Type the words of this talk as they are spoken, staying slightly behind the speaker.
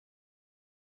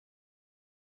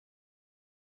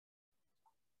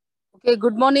Okay,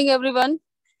 good morning everyone.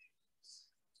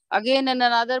 Again in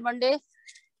another Monday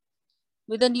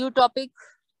with a new topic.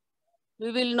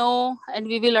 We will know and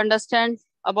we will understand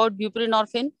about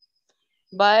buprenorphine.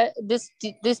 By this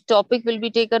topic will be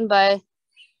taken by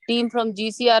team from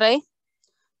GCRI,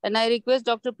 and I request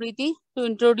Dr. Preeti to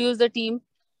introduce the team,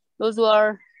 those who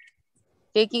are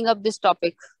taking up this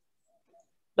topic.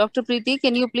 Dr. Preeti,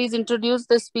 can you please introduce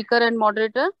the speaker and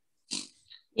moderator?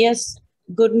 Yes,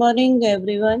 good morning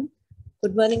everyone.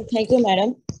 Good morning, thank you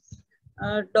madam.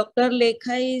 Dr.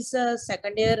 Lekha is a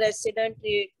second year resident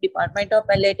in Department of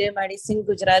Palliative Medicine,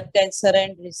 Gujarat Cancer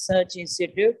and Research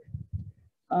Institute.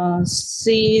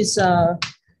 She is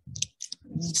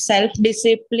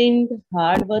self-disciplined,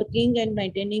 hard-working and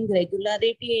maintaining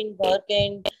regularity in work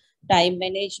and time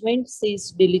management. She is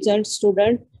diligent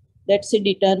student that she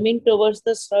determined towards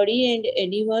the study and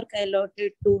any work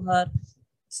allotted to her.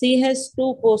 She has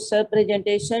two poster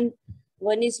presentation.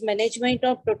 One is management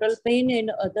of total pain and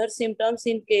other symptoms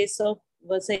in case of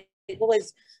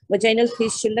vaginal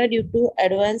fistula due to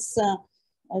advanced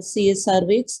CS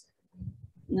cervix.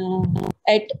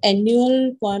 At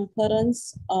annual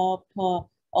conference of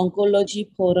Oncology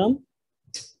Forum.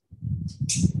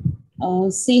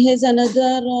 She has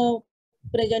another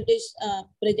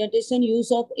presentation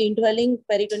use of indwelling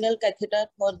peritoneal catheter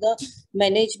for the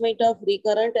management of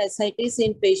recurrent ascites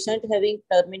in patient having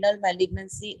terminal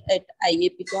malignancy at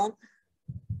IAPC.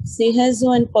 She has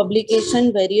one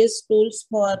publication, various tools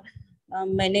for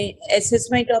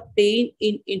assessment of pain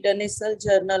in International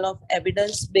Journal of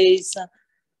Evidence-Based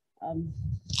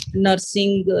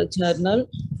Nursing Journal.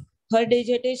 Her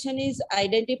dissertation is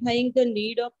identifying the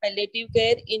need of palliative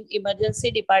care in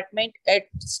emergency department at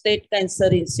State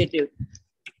Cancer Institute.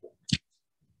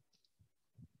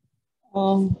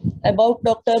 About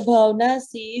Dr. Bhavna,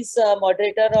 she is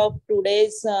moderator of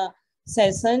today's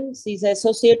session. She is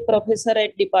associate professor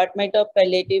at Department of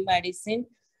Palliative Medicine.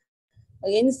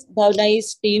 Again, Bhavna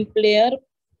is team player,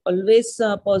 always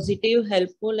positive,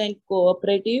 helpful and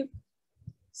cooperative.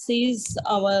 She is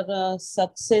our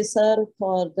successor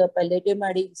for the palliative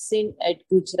medicine at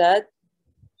Gujarat.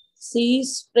 She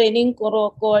is training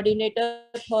coordinator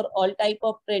for all type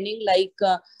of training like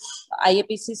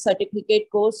IAPC certificate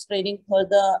course training for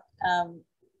the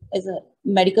as a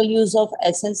medical use of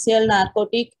essential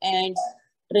narcotic and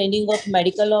training of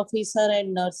medical officer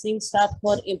and nursing staff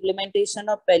for implementation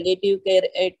of palliative care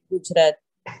at Gujarat.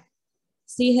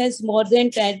 She has more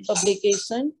than 10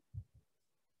 publications.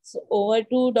 So over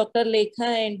to Dr.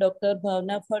 Lekha and Dr.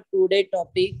 Bhavna for today's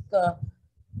topic,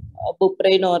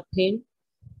 buprenorphine.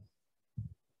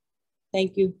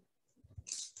 Thank you.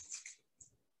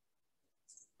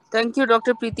 Thank you,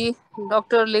 Dr. Preeti.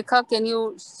 Dr. Lekha, can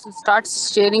you start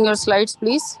sharing your slides,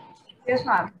 please? Yes,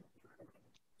 ma'am.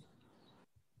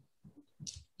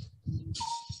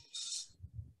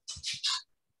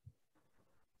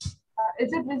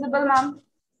 Is it visible, ma'am?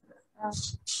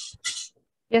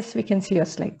 Yes, we can see your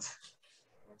slides.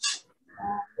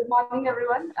 Good morning,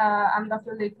 everyone. I'm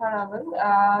Dr. Lekha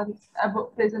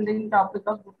Vijaykumar, presenting the topic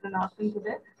of buprenorphine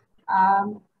today.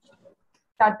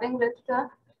 Starting with the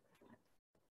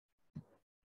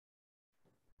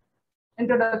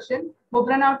introduction.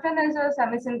 Buprenorphine is a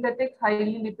semi-synthetic,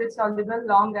 highly lipid-soluble,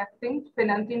 long-acting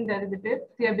phenantine derivative,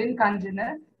 thiamine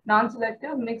congener,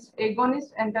 non-selective, mixed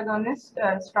agonist-antagonist,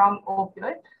 strong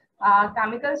opioid.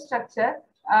 Chemical structure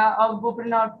of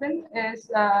buprenorphine is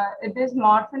it is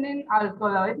morphine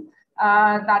alkaloid,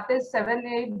 that is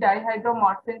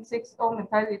 7,8-dihydromorphine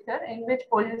 6-O-methyl ether, in which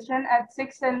position at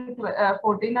 6 and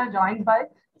 14 are joined by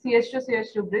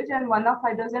CH2-CH2 bridge, and one of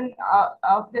hydrogen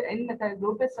of the N-methyl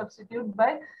group is substituted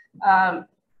by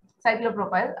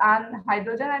cyclopropyl, and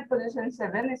hydrogen at position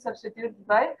 7 is substituted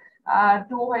by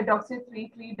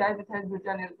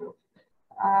 2-hydroxy-3,3-dimethyl-butanil group.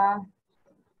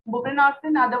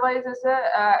 Buprenorphine otherwise is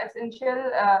a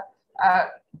essential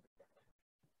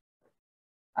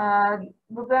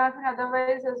buprenorphine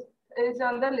otherwise is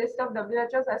on the list of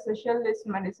WHO's essential list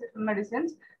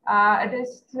medicines. It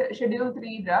is Schedule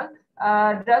 3 drug.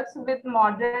 Drugs with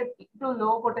moderate to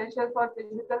low potential for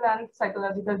physical and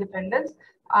psychological dependence.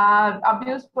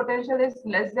 Abuse potential is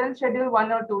less than Schedule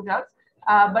 1 or 2 drugs,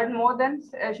 but more than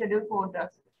Schedule 4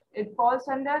 drugs. It falls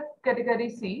under category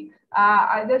C.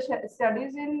 Either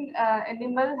studies in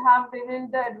animal have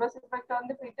revealed the adverse effect on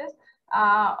the fetus,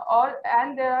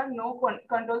 and there are no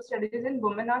control studies in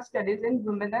women or studies in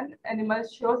women and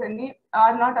animals shows any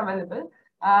are not available.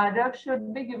 Drugs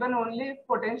should be given only if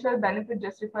potential benefit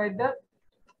justified the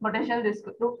potential risk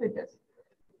to fetus.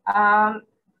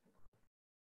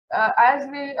 as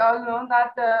we all know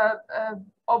that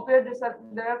opioid receptor,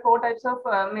 there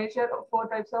are major four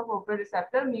types of opioid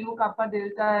receptor: mu, kappa,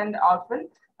 delta, and orphan.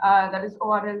 That is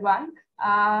ORL1,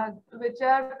 which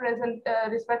are present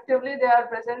respectively. They are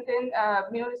present in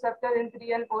mu receptor in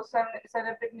pre and post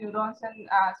synaptic neurons and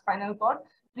spinal cord,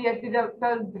 preapical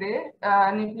gray,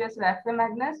 nucleus raphe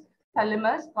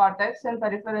thalamus, cortex, and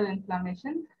peripheral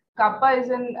inflammation. Kappa is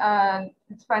in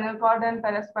spinal cord and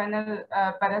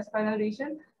paraspinal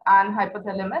region and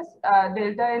hypothalamus.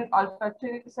 Delta in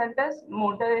olfactory centers,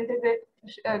 motor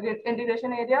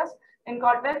integration areas in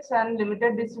cortex, and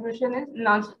limited distribution in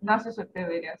nociceptive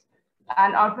areas.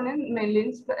 And orphan in mainly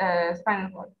in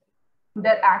spinal cord.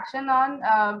 Their action on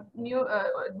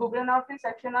buprenorphine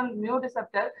section on mu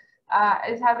receptor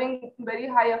is having very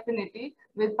high affinity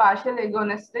with partial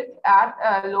agonistic at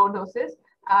low doses.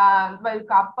 While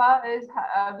kappa is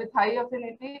with high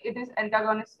affinity, it is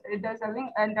antagonist. It is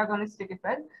having antagonistic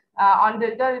effect. On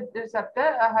delta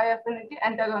receptor, a high affinity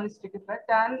antagonistic effect,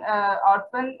 and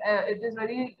orphan it is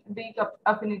very weak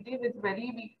affinity with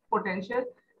very weak potential,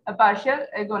 partial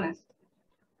agonist.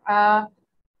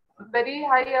 Very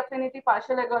high affinity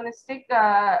partial agonistic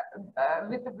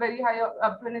with very high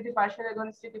affinity partial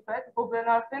agonistic effect.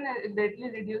 Buprenorphine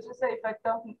greatly reduces the effect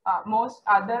of most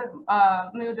other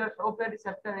opioid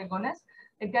receptor agonists.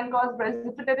 It can cause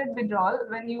precipitated withdrawal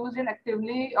when used in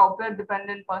actively opioid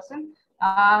dependent person.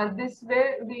 This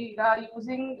way, we are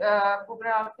using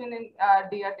buprenorphine in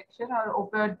de-addiction or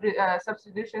opioid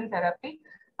substitution therapy.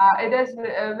 It has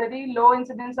very low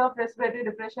incidence of respiratory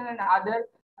depression and other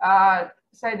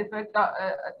side effect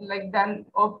like than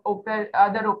of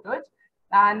other opioids,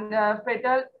 and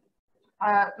fatal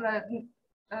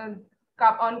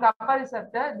on kappa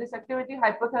receptor. This activity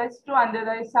hypothesized to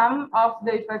underlie some of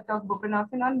the effect of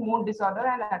buprenorphine on mood disorder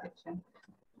and addiction.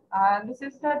 This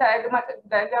is the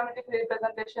diagrammatic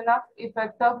representation of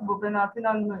effect of buprenorphine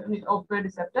on opioid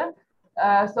receptor.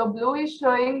 So blue is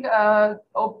showing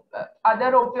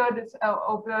other opioid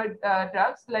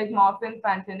drugs like morphine,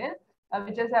 fentanyl,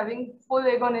 which is having full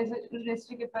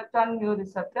agonistic effect on mu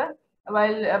receptor,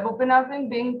 while buprenorphine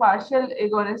being partial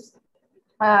agonist,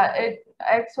 it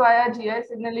acts via GI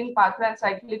signaling pathway and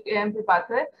cyclic AMP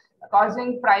pathway,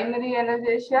 causing primary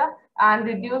analgesia and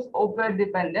reduced opioid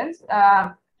dependence.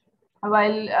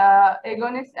 While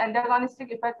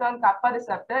antagonistic effect on kappa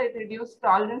receptor, it reduces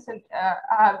tolerance and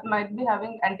might be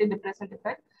having antidepressant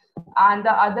effect. And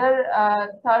the other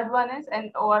third one is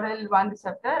an ORL1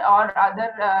 receptor or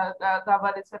other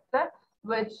GABA receptor,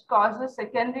 which causes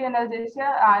secondary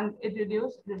analgesia and it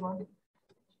reduces rewarding.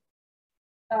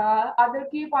 Other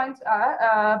key points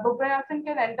are buprenorphine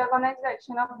can antagonize the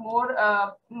action of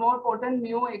more potent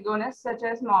mu agonists such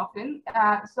as morphine.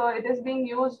 So it is being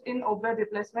used in opioid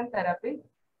replacement therapy.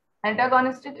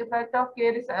 Antagonistic effect of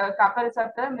kappa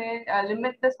receptor may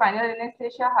limit the spinal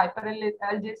anesthesia,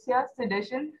 hyperalgesia,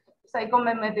 sedation,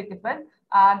 psychomimetic effect.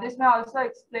 This may also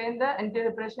explain the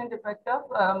antidepressant effect of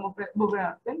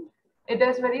buprenorphine. It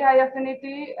has very high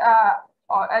affinity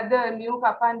at the mu,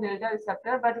 kappa, and delta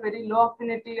receptor, but very low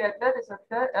affinity at the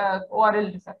receptor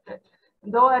ORL receptor.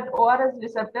 Though at ORL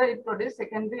receptor, it produces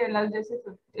secondary analgesic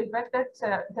effect at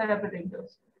therapeutic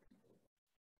dose.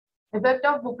 Effect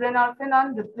of buprenorphine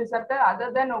on receptor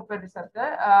other than opioid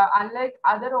receptor. Unlike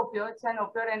other opioids and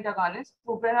opioid antagonists,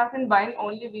 buprenorphine bind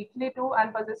only weakly to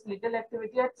and possess little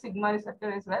activity at sigma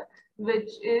receptor as well, which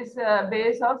is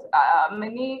base of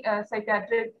many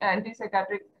psychiatric,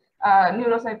 antipsychiatric,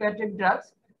 neuropsychiatric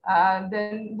drugs.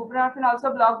 Then buprenorphine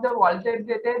also blocks the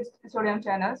voltage-gated sodium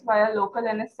channels via local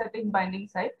anesthetic binding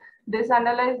site. This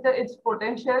analyzes its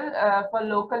potential for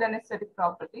local anesthetic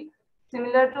property.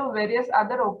 Similar to various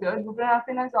other opioids,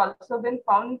 buprenorphine has also been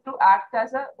found to act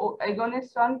as an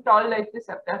agonist on toll-like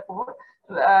receptor 4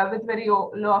 with very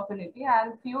low affinity,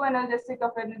 and few analgesic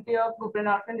affinity of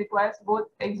buprenorphine requires both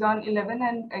exon 11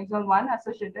 and exon 1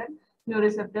 associated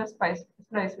neuroreceptor splice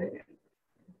variant.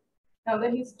 Now, the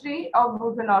history of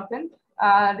buprenorphine.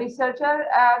 Researchers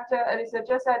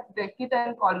at Reckitt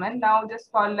and Coleman, now just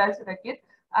called as Reckitt,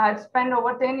 had spent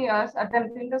over 10 years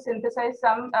attempting to synthesize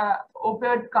some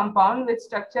opioid compound with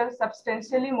structure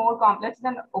substantially more complex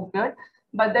than opioid,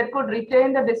 but that could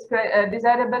retain the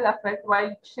desirable effect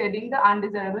while shedding the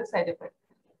undesirable side effect.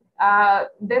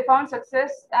 They found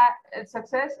success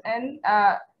in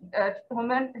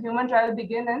human trial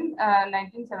began in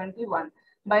 1971.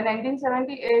 By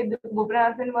 1978,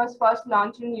 buprenorphine was first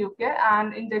launched in UK,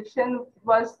 and injection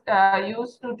was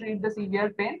used to treat the severe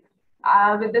pain,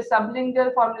 with the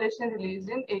sublingual formulation released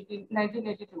in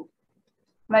 1982.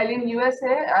 While in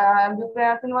USA,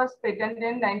 buprenorphine was patented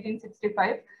in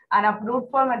 1965 and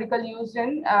approved for medical use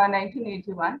in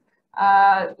 1981.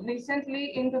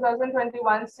 Recently, in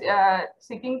 2021,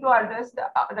 seeking to address the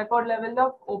record level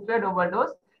of opioid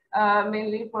overdose,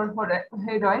 mainly for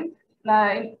heroin,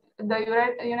 the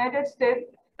United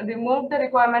States removed the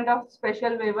requirement of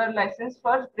special waiver license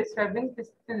for prescribing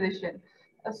physician.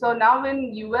 So now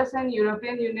in US and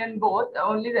European Union both,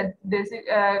 only the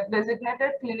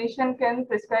designated clinician can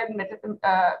prescribe can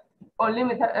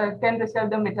prescribe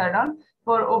the methadone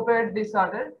for opioid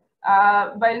disorder.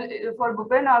 While for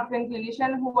buprenorphine,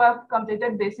 clinicians who have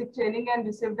completed basic training and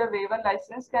received a waiver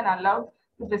license can allow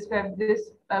to prescribe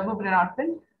this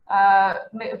buprenorphine.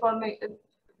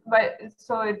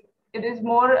 So it is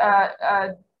more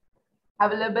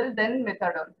available than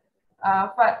methadone.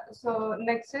 So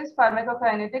next is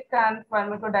pharmacokinetic and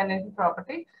pharmacodynamic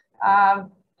property.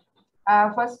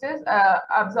 First is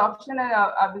absorption and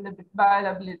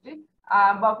bioavailability.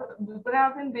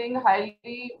 Buprenorphine being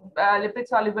highly lipid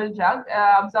soluble drug,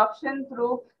 absorption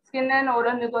through skin and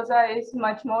oral mucosa is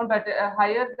much more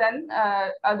higher than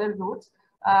other routes.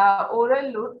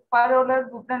 Oral route, per oral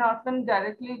buprenorphine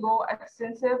directly go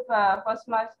extensive first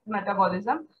mass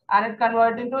metabolism and it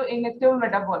convert into inactive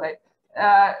metabolite.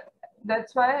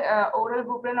 That's why oral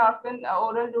buprenorphine,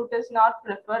 oral route is not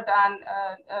preferred and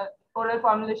oral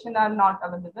formulation are not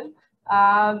available.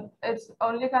 It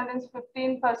only contains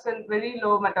 15% very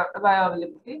low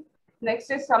bioavailability.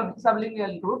 Next is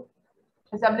sublingual route.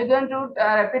 The sublingual route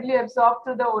rapidly absorbed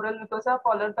through the oral mucosa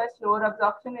followed by slower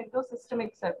absorption into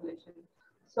systemic circulation.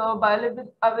 So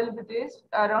bioavailability is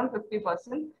around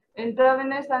 50%.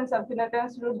 Intravenous and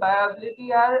subcutaneous route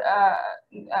bioavailability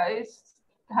is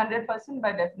 100%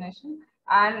 by definition,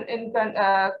 and in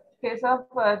case of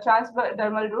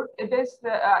transdermal route, it is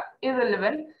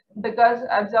irrelevant because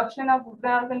absorption of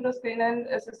buprenorphine into skin and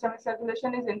systemic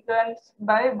circulation is influenced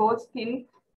by both skin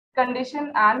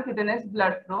condition and cutaneous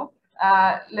blood flow.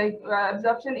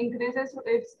 Absorption increases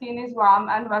if skin is warm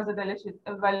and vasodilation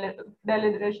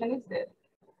is there.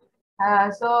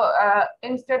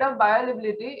 Instead of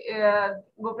bioavailability,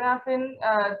 buprenorphine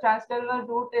transdermal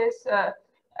route is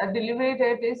delivery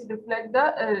rate is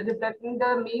reflecting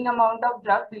the mean amount of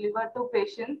drug delivered to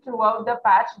patient throughout the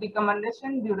patch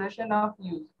recommendation duration of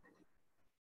use.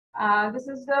 This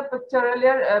is the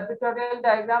pictorial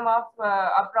diagram of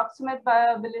approximate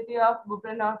bioavailability of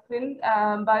buprenorphine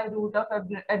by route of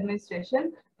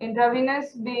administration.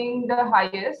 Intravenous being the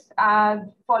highest,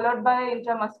 followed by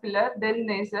intramuscular, then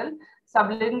nasal,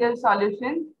 sublingual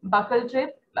solution, buccal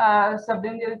trip,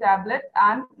 sublingual tablet,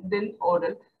 and then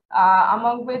oral.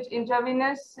 Among which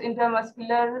intravenous,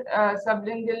 intramuscular,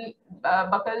 sublingual,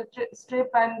 buccal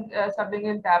strip, and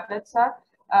sublingual tablets are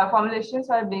formulations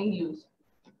are being used.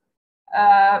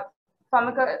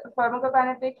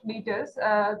 Pharmacokinetic details.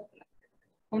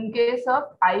 In case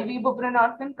of IV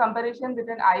buprenorphine, comparison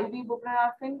between IV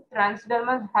buprenorphine,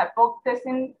 transdermal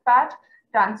hypoxecin patch,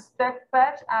 transtec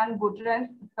patch, and butyrin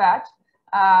patch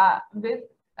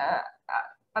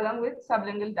along with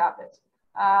sublingual tablets.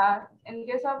 In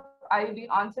case of IV,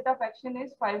 onset of action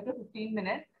is 5 to 15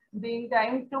 minutes. Being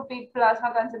time to peak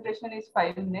plasma concentration is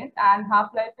 5 minutes, and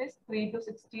half-life is 3 to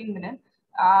 16 minutes.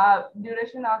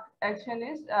 Duration of action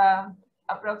is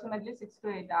approximately 6 to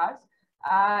 8 hours.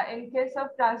 In case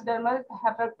of transdermal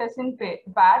hypoxecin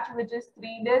patch, which is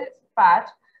 3 days patch,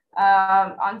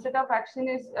 onset of action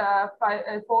is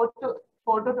 4 to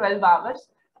 12 hours.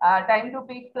 Time to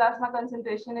peak plasma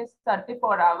concentration is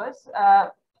 34 hours.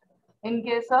 In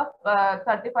case of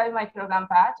 35 microgram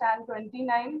patch and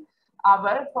 29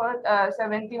 hours for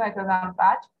 70 microgram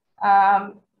patch.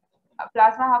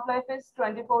 Plasma half-life is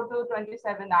 24 to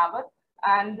 27 hours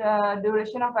and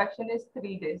duration of action is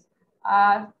 3 days.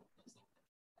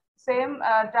 Same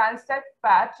transtec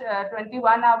patch,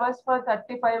 21 hours for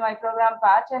 35 microgram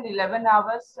patch and 11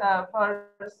 hours for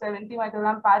 70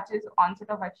 microgram patch is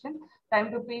onset of action. Time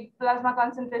to peak plasma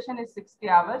concentration is 60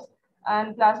 hours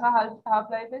and plasma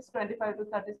half-life is 25 to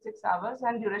 36 hours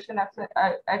and duration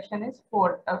action is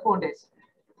 4 days.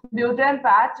 Butyrin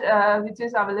patch, which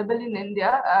is available in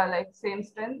India, like same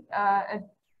strength,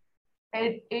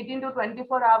 18 to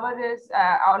 24 hours is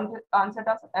onset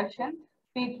of action.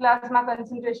 Peak plasma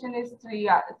concentration is 3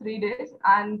 days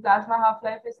and plasma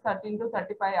half-life is 13 to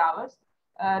 35 hours.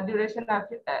 Duration of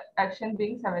action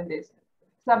being 7 days.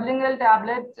 Sublingual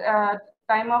tablet,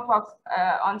 time of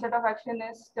onset of action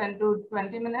is 10 to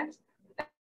 20 minutes.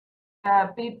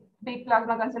 Peak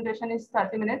plasma concentration is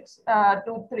 30 minutes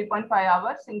to 3.5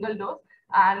 hours, single dose,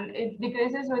 and it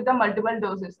decreases with the multiple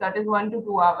doses, that is 1 to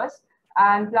 2 hours.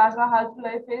 And plasma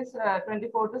half-life is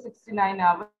 24 to 69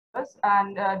 hours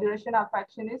and duration of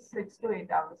action is 6 to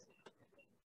 8 hours.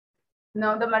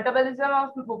 Now, the metabolism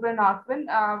of buprenorphine,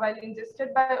 while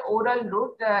ingested by oral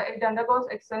route, it undergoes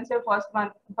extensive fast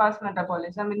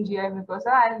metabolism in GI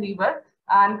mucosa and liver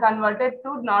and converted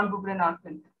to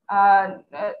non-buprenorphine.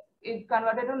 It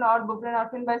converted to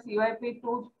non-buprenorphine by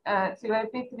CYP2,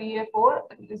 CYP3A4,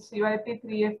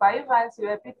 CYP3A5, and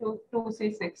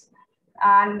CYP2C6.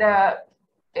 And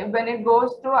when it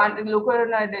goes to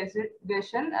glucuronidation,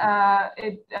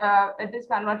 it is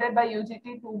converted by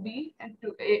UGT2B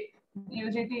into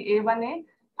UGT-A1A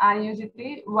and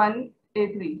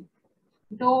UGT-1A3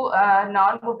 to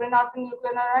non-buprenorphine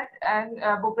glucuronide and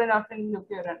buprenorphine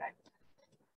glucuronide.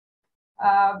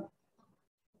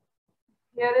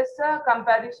 Here is a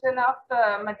comparison of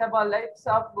metabolites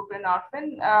of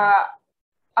buprenorphine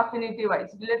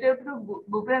affinity-wise. Relative to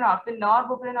buprenorphine,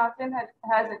 non-buprenorphine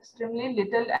has extremely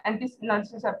little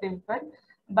anti-nociceptive effect,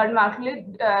 but markedly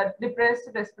depressed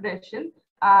respiration.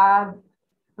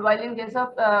 While in case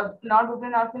of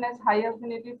non-buprenorphine has high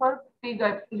affinity for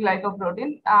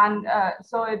P-glycoprotein, and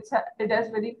so it has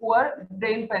very poor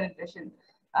brain penetration.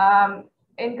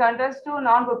 In contrast to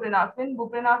non-buprenorphine,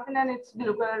 buprenorphine and its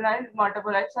glucuronide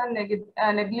metabolites are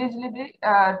negligibly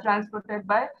transported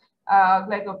by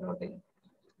glycoprotein.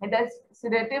 It has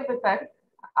sedative effect,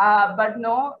 but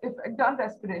no effect on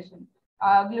respiration.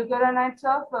 Glucuronides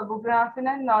of buprenorphine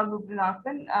and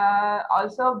non-buprenorphine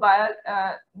also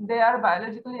they are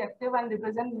biologically active and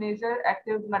represent major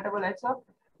active metabolites of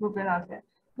buprenorphine.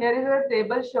 Here is a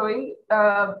table showing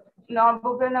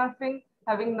non-buprenorphine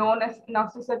having no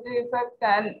nociceptive effect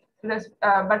and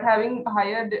but having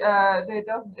higher rate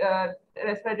of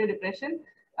respiratory depression,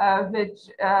 which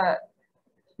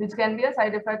can be a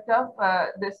side effect of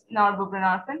this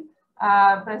non-buprenorphine,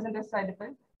 present as side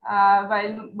effect.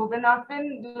 While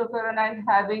buprenorphine glucuronide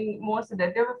having more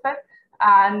sedative effect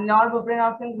and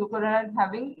non-buprenorphine glucuronide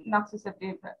having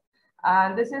nociceptive effect.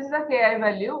 This is the Ki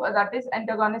value, that is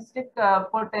antagonistic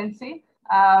potency.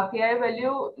 Ki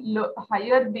value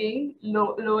higher being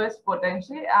lowest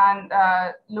potency and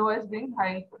lowest being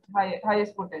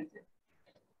highest potency.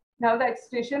 Now, the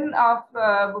excretion of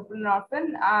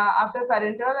buprenorphine after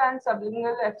parenteral and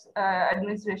sublingual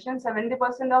administration,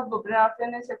 70% of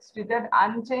buprenorphine is excreted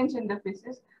unchanged in the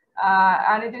feces,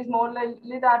 and it is more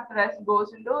likely that rest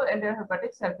goes into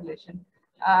enterohepatic circulation.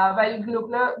 While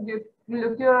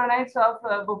glucuronides of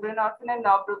buprenorphine and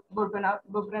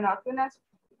non-buprenorphine,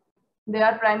 they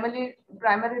are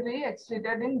primarily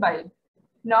excreted in bile.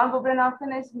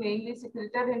 Non-buprenorphine is mainly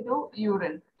secreted into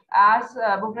urine. As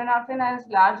buprenorphine has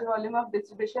large volume of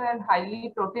distribution and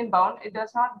highly protein bound, it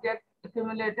does not get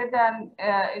accumulated and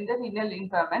in the renal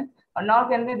increment, or nor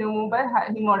can be removed by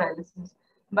hemodialysis.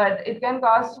 But it can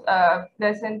cause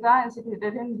placenta and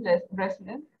secreted in breast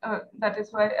milk. That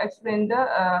is why I explained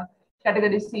the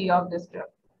category C of this drug.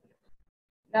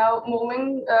 Now,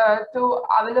 moving to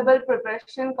available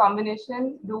preparation,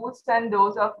 combination, routes, and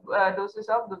doses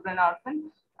of buprenorphine.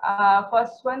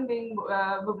 First one being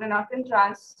buprenorphine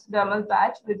transdermal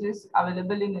patch, which is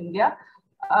available in India.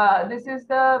 This is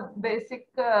the basic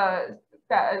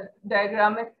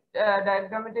diagrammatic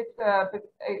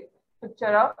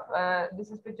picture of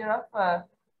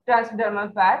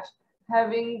transdermal patch.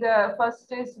 Having the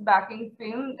first is backing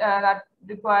film that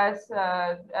requires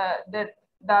that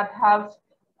have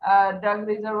drug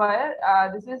reservoir.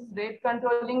 This is rate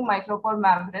controlling micropore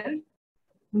membrane,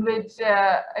 which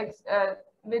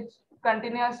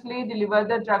continuously deliver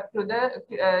the drug to the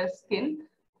skin,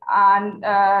 and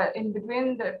in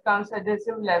between the comes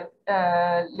adhesive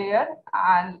layer,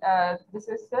 and this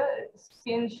is the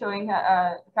skin showing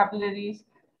capillaries.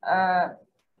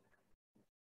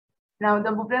 Now,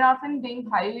 the buprenorphine being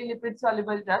highly lipid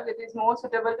soluble drug, it is more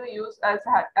suitable to use as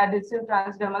adhesive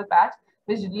transdermal patch,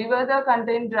 which deliver the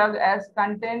contained drug as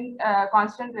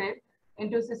constant rate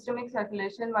into systemic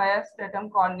circulation via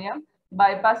stratum corneum,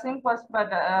 bypassing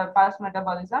pass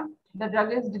metabolism. The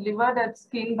drug is delivered at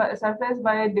skin surface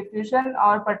by diffusion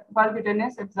or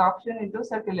percutaneous absorption into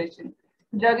circulation.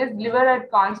 The drug is delivered at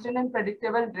constant and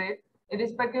predictable rate,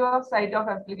 irrespective of site of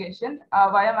application,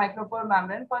 via micropore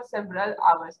membrane for several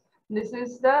hours. This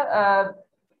is the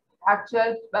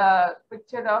actual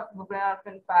picture of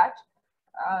buprenorphine patch.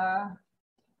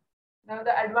 Now,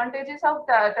 the advantages of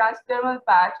the transdermal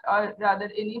patch, or rather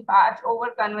any patch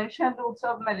over conventional routes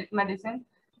of medicine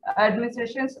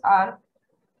administrations are,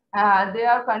 they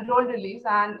are controlled release,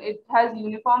 and it has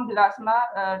uniform plasma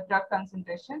drug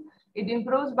concentration. It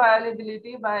improves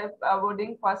bioavailability by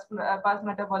avoiding fast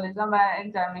metabolism and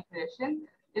enzyme creation.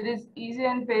 It is easy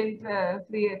and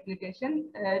pain-free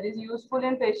application. It is useful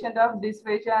in patients of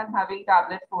dysphagia and having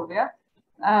tablet phobia.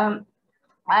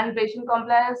 And patient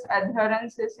compliance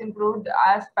adherence is improved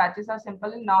as patches are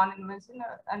simple, non-invasive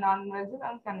and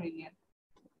convenient.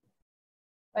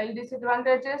 While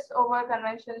disadvantages over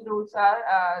conventional routes are,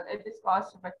 it is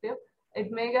cost effective.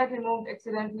 It may get removed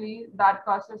accidentally. That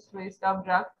causes waste of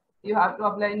drug. You have to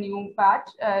apply new patch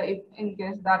if in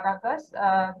case that occurs.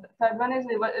 The third one is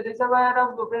reservoir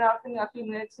of buprenorphine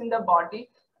accumulates in the body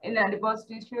in adipose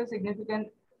tissue.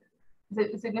 Significant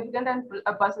and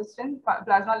persistent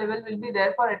plasma level will be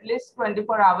there for at least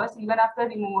 24 hours even after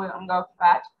removing of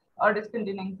patch or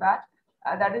discontinuing patch.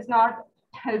 That is not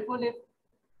helpful if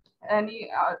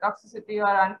any toxicity or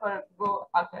unforgo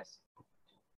occurs.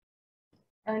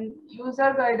 And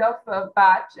user guide of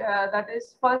patch, that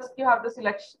is, first you have to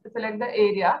select the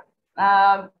area.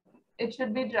 It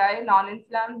should be dry,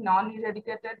 non-inflamed,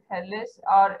 non-eradicated, hairless,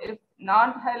 or if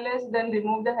not hairless, then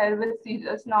remove the hair with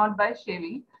scissors, not by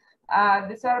shaving.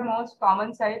 These are most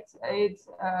common sites. It's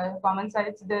common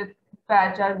sites that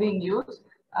patch are being used.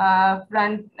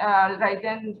 Front, right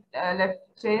and left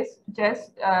chest,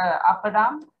 upper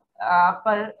arm,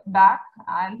 upper back,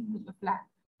 and flank.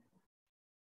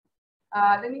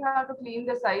 Then you have to clean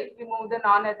the site, remove the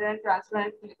non-adherent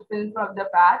transparent film from the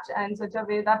patch in such a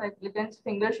way that applicant's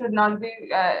finger should not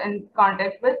be in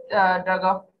contact with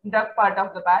drug part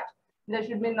of the patch. There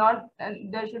should not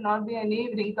be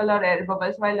any wrinkle or air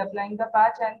bubbles while applying the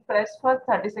patch, and press for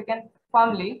 30 seconds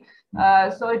firmly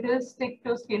so it will stick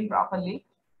to skin properly.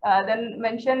 Then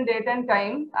mention date and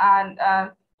time, and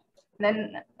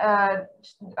then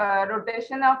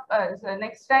rotation of so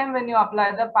next time when you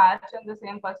apply the patch on the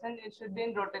same person, it should be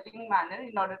in rotating manner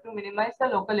in order to minimize the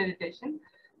local irritation.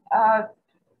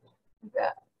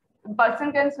 The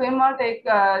person can swim or take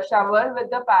a shower with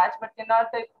the patch but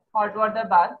cannot take hot water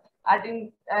bath. It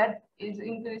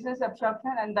increases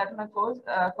absorption and that may cause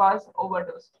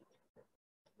overdose.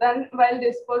 Then while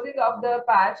disposing of the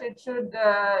patch, it should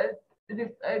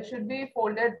be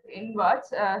folded inwards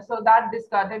so that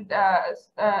discarded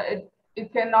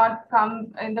it cannot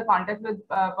come in the contact with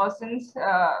person's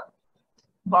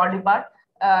body part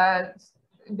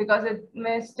because it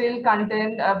may still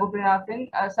contain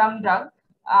buprenorphine, some drug,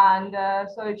 and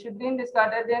so it should be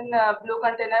discarded in blue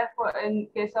container in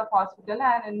case of hospital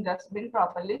and in dustbin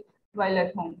properly while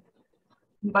at home.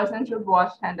 The person should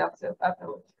wash hand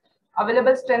afterwards.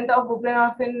 Available strength of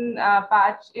buprenorphine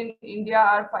patch in India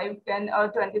are 5, 10, or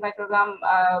 20 microgram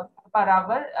per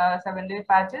hour, 7-day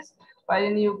patches. While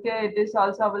in UK, it is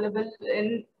also available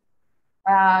in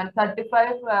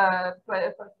 35,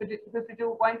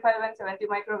 52.5, and 70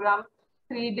 microgram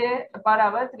 3-day per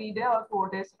hour, 3-day or 4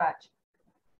 days patch.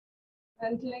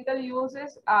 And clinical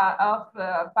uses of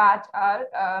patch are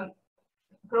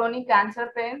chronic cancer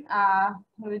pain,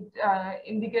 with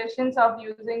indications of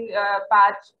using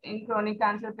patch in chronic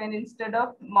cancer pain instead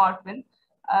of morphine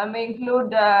may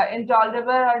include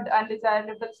intolerable or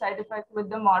undesirable side effects with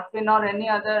the morphine or any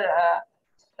other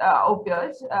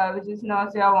opioids, which is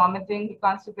nausea, vomiting,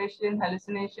 constipation,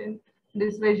 hallucination,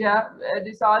 dysphagia.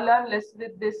 These all are less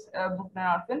with this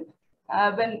buprenorphine.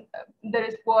 When there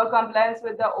is poor compliance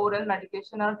with the oral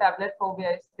medication or tablet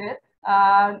phobia is there.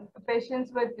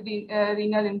 Patients with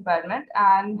renal impairment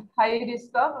and high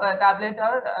risk of tablet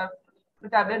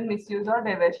misuse or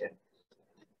diversion.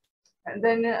 And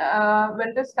then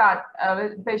when to start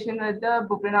with patient with the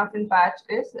buprenorphine patch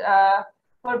is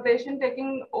for patient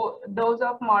taking dose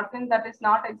of morphine that is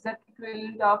not exact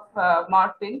equivalent of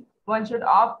morphine, one should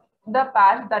opt the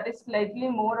patch that is slightly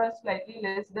more or slightly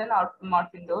less than our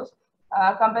morphine dose.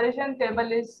 Comparison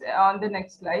table is on the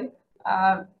next slide.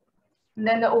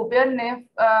 Then the opioid NAF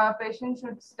patient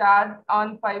should start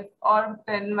on 5 or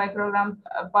 10 microgram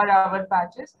per hour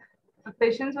patches.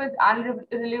 Patients with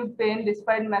unrelieved pain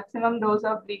despite maximum dose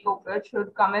of weak opioid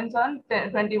should commence on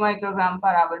 20 microgram per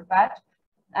hour patch.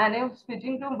 And if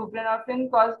switching to buprenorphine,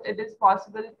 because it is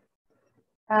possible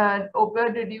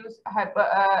opioid reduce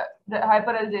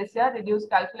hyperalgesia, reduce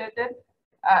calculated.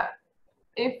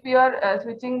 If you are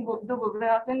switching to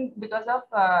buprenorphine because of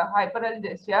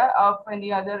hyperalgesia of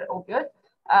any other opioid,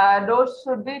 dose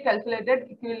should be calculated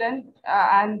equivalent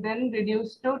and then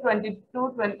reduced to 25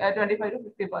 to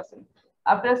 50%.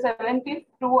 After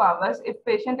 72 hours, if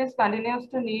patient continues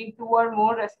to need 2 or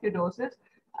more rescue doses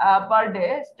per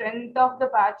day, strength of the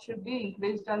patch should be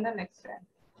increased on the next time.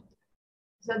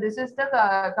 So this is the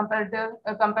comparative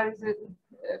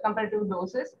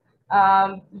doses.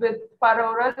 With per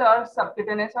oral or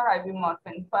subcutaneous or IV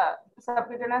morphine.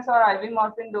 Subcutaneous or IV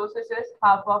morphine doses is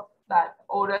half of that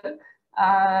oral.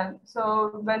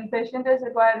 So when patient is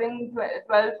requiring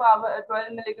 12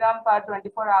 milligram per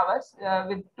 24 hours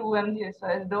with 2 mg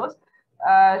SOS dose,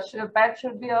 PET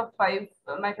should be of 5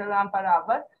 microgram per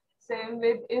hour. Same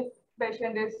with if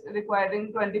patient is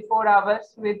requiring 24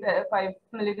 hours with 5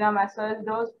 milligram SOS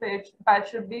dose, PET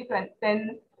should be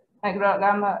 10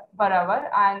 microgram per hour.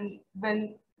 And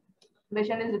when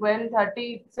patient is requiring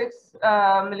 36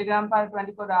 milligram per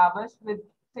 24 hours with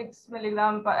 6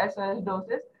 milligram per SOS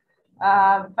doses,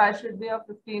 PET should be of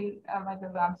 15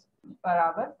 micrograms per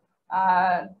hour.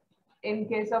 In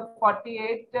case of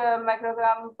 48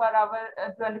 microgram per hour,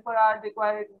 24-hour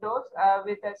required dose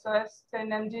with SOS 10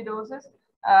 mg doses,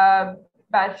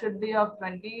 patch should be of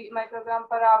 20 microgram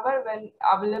per hour. When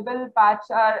available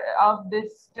patch are of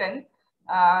this strength,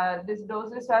 these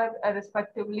doses are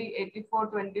respectively 84,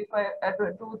 25,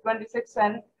 226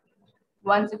 and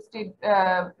 160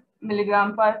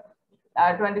 milligram per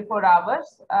 24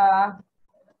 hours.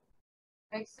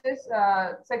 Next is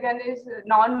second is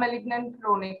non-malignant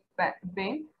chronic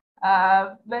pain.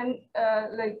 When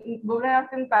like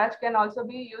buprenorphine patch can also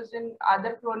be used in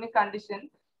other chronic conditions.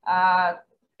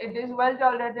 It is well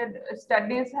tolerated.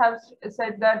 Studies have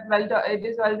said that it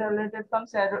is well tolerated from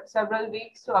several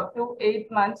weeks to up to 18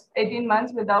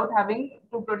 months without having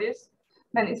to produce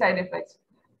many side effects.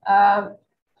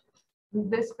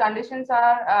 These conditions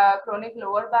are chronic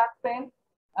lower back pain,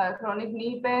 chronic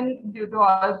knee pain due to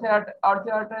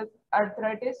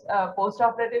arthritis,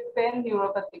 post-operative pain,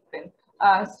 neuropathic pain.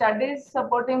 Studies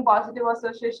supporting positive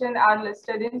association are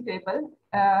listed in table.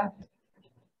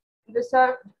 These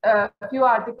are a few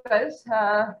articles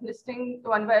listing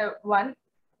one by one.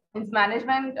 It's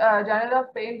Management Journal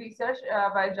of Pain Research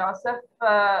by Joseph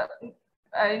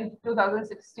in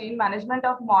 2016, Management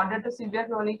of Moderate to Severe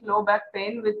Chronic Low Back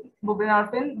Pain with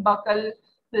Buprenorphine buccal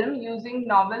film using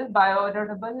novel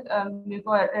biodegradable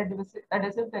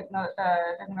mucoadhesive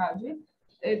technology.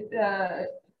 It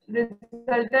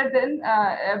resulted in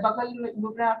buccal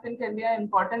buprenorphine can be an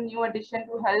important new addition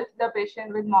to help the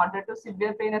patient with moderate to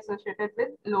severe pain associated with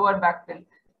lower back pain.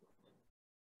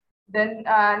 Then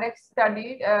next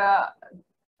study,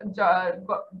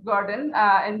 Gordon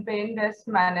in Pain Rest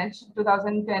Managed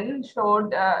 2010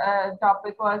 showed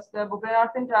topic was the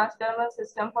buprenorphine transdermal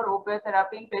system for opioid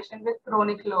therapy in patients with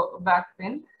chronic low back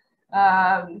pain.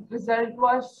 Result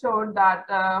was showed that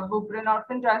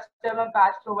buprenorphine transdermal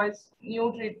patch provides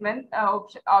new treatment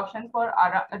option for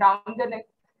around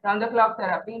the clock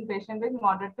therapy in patients with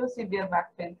moderate to severe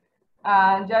back pain.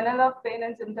 Journal of Pain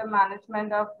and Symptom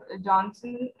Management of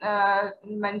Johnson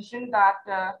mentioned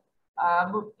that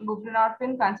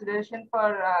buprenorphine consideration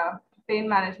for pain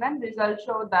management results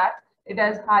show that it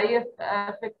has high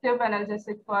effective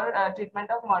analgesic for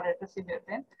treatment of moderate to severe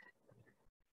pain.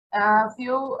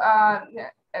 Few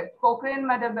Cochrane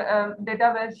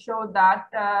database show that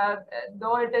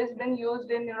though it has been used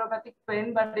in neuropathic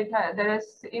pain, but there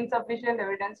is insufficient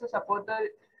evidence to support the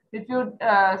refute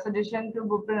suggestion to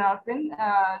buprenorphine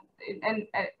and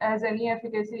has any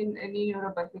efficacy in any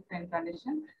neuropathic pain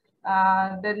condition.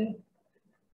 Then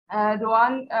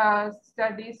Rowan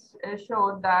studies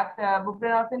showed that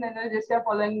buprenorphine analgesia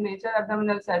following major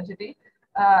abdominal surgery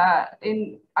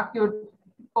in acute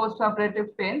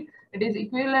post-operative pain. It is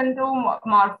equivalent to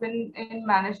morphine in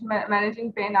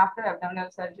managing pain after abdominal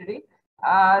surgery.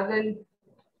 Then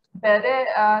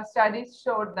Pere studies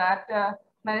showed that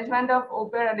management of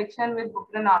opioid addiction with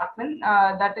buprenorphine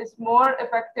that is more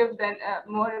effective than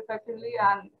more effectively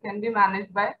and can be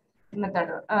managed by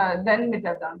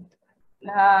methadone.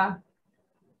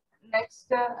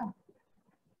 Next,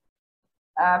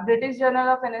 British Journal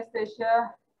of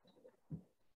Anesthesia,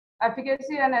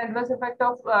 efficacy and adverse effect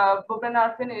of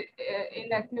buprenorphine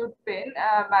in acute pain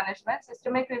management.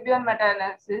 Systemic review and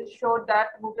meta-analysis showed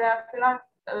that buprenorphine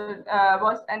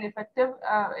was an effective,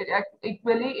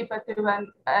 equally effective and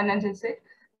analgesic,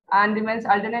 and remains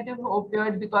alternative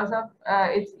opioid because of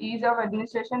its ease of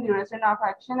administration, duration of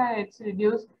action, and its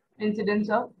reduced incidence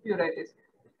of pruritus.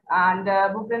 And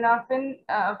buprenorphine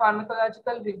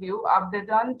pharmacological review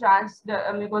update on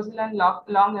transmucosal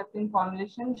long-acting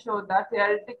formulation showed that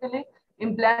theoretically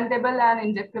implantable and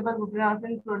injectable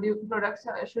buprenorphine products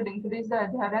should increase the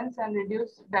adherence and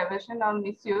reduce diversion or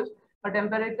misuse, but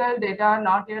empirical data are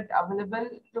not yet available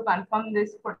to confirm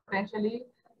this potentially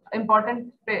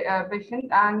important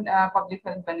patient and public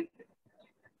health benefit.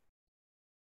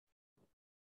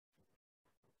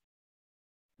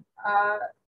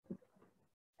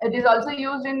 It is also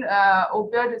used in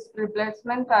opioid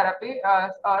replacement therapy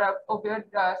or opioid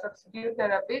substitute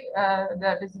therapy,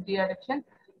 that is de-addiction.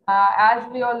 As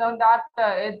we all know that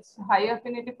its high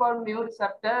affinity for mu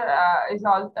receptor is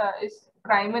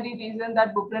primary reason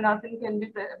that buprenorphine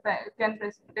can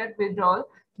precipitate withdrawal,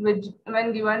 which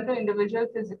when given to individual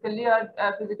physically or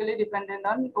physically dependent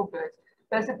on opioids.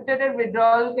 Precipitated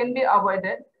withdrawal can be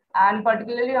avoided, and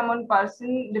particularly among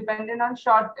persons dependent on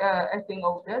short-acting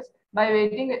opiates, by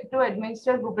waiting to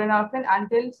administer buprenorphine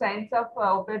until signs of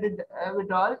opioid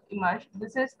withdrawal emerge.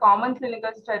 This is common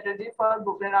clinical strategy for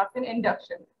buprenorphine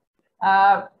induction.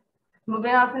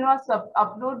 Buprenorphine was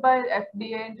approved by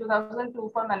FDA in 2002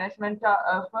 for management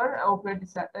for opioid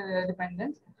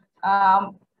dependence.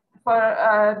 For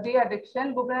the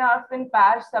addiction, buprenorphine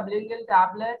patch, sublingual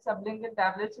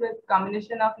tablets with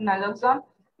combination of naloxone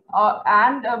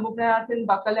and buprenorphine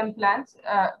buccal implants,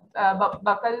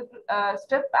 buccal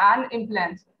strip and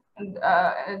implants.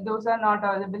 Those are not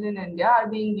available in India, are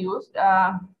being used.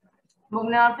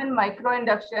 Buprenorphine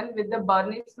microinduction with the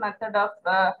Bernice method of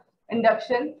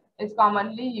induction is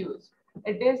commonly used.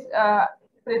 It is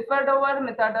preferred over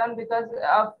methadone because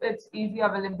of its easy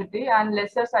availability and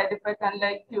lesser side effect,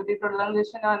 unlike QT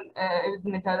prolongation on with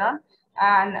methadone,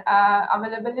 and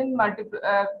available in multiple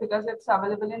because it's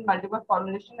available in multiple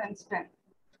formulation and strength.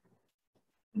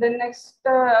 The next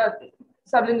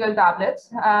sublingual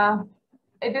tablets.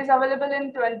 It is available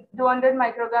in 200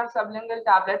 microgram sublingual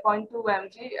tablet, 0.2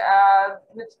 mg,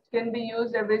 which can be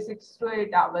used every 6 to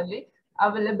 8 hourly.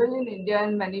 Available in India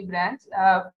in many brands.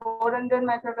 400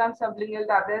 microgram sublingual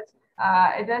tablets.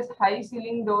 It has high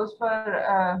ceiling dose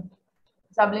for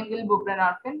sublingual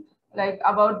buprenorphine, like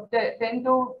about 10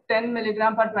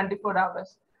 milligram per 24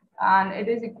 hours. And it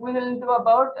is equivalent to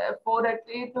about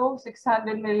 480 to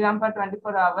 600 milligram per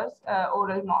 24 hours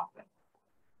oral morphine.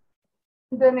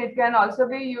 Then it can also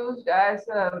be used as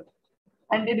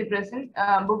antidepressant.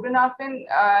 Buprenorphine,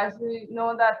 as we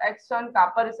know, that acts on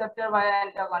kappa receptor via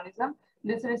antagonism.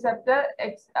 This receptor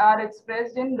are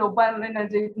expressed in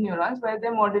dopaminergic neurons, where they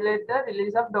modulate the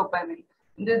release of dopamine.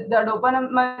 The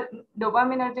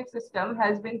dopaminergic system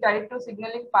has been tied to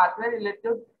signaling pathway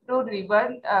related to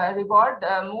reward,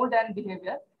 mood, and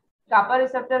behavior. Kappa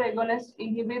receptor agonists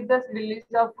inhibit the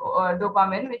release of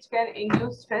dopamine, which can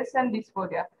induce stress and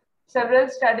dysphoria. Several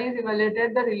studies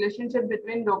evaluated the relationship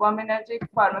between dopaminergic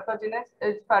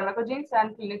pharmacogenes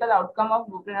and clinical outcome of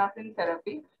buprenorphine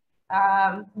therapy.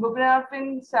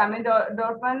 Buprenorphine,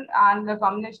 samidorphan, and the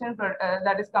combination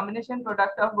combination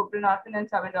product of buprenorphine and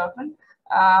samidorphan,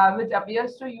 which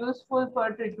appears to useful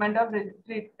for treatment of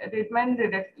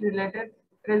treatment-related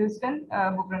resistant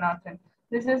buprenorphine.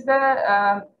 This is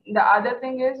the other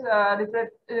thing is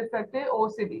refractory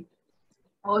OCD.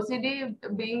 OCD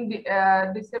being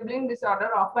disabling disorder,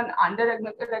 often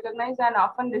under-recognized and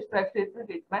often refractory to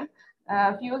treatment.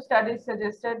 Few studies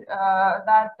suggested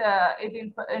that it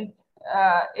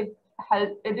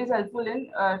is helpful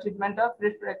in treatment of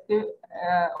refractory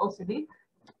OCD.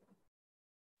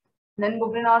 Then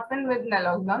buprenorphine with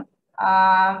naloxone.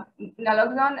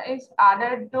 Naloxone is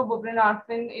added to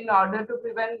buprenorphine in order to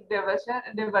prevent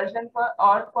diversion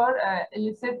for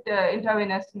illicit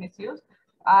intravenous misuse.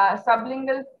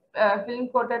 Sublingual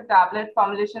film-coated tablet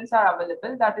formulations are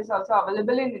available. That is also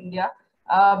available in India.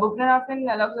 Buprenorphine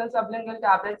naloxone sublingual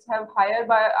tablets have higher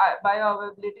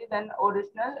bioavailability than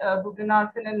original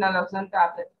buprenorphine and naloxone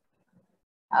tablets.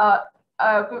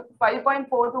 5.4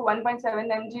 to 1.7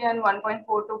 mg and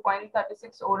 1.4 to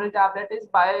 0.36 oral tablet is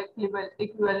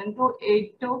bioequivalent to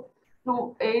 8 to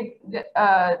 2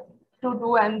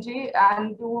 mg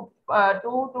and 2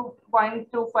 to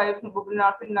 0.25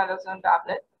 buprenorphine naloxone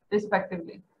tablet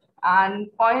respectively, and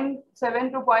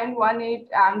 0.7 to 0.18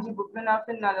 mg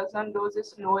buprenorphine naloxone dose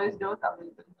is lowest dose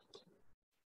available.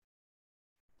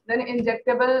 Then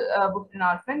injectable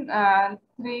buprenorphine,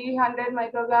 300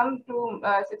 microgram to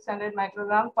 600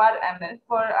 microgram per ml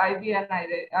for IV and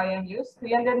IM use.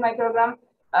 300 microgram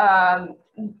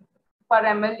per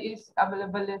ml is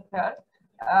available here.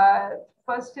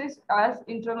 First is as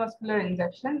intramuscular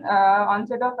injection.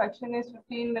 Onset of action is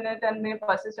 15 minutes and may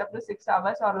persist up to 6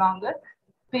 hours or longer.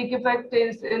 Peak effect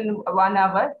is in 1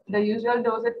 hour. The usual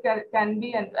dosage can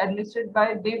be administered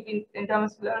by deep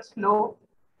intramuscular slow,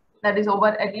 that is over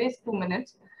at least 2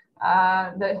 minutes.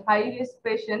 The high risk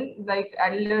patient, like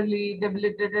elderly,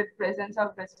 debilitated, presence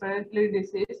of respiratory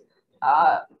disease,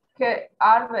 or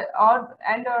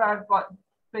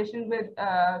patient with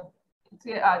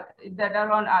that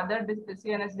are on other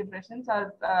CNS depressions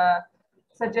are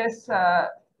such as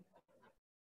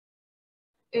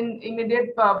in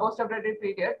immediate post-operative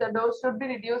period, the dose should be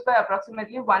reduced by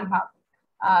approximately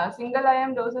 1/2. Single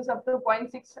IM doses up to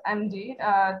 0.6 mg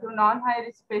to non-high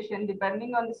risk patient,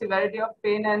 depending on the severity of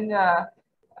pain and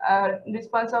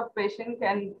response of patient,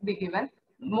 can be given.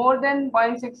 More than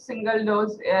 0.6 single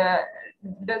dose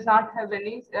does not have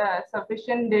any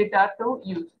sufficient data to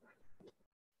use.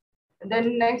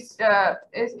 Then next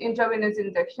is intravenous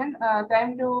injection.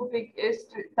 Time to peak is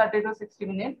 30 to 60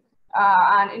 minutes.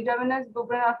 And intravenous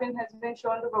buprenorphine has been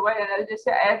shown to provide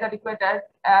analgesia as adequate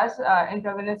as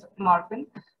intravenous morphine.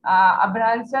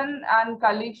 Abrahamson and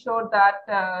colleagues showed that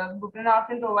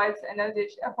buprenorphine provides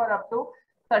analgesia for up to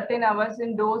 13 hours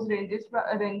in dose ranges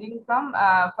ranging from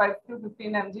 5 to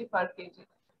 15 mg per kg.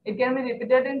 It can be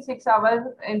repeated in 6 hours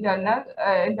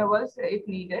intervals if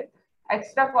needed.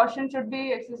 Extra caution should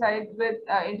be exercised with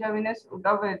intravenous route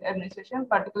of administration,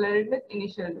 particularly with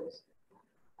initial dose.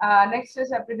 Next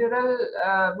is epidural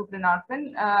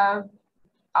buprenorphine.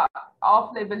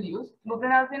 Off-label use.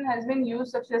 Buprenorphine has been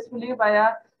used successfully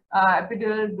via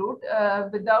epidural route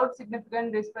without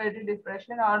significant respiratory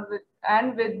depression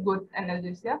and with good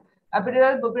analgesia.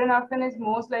 Epidural buprenorphine is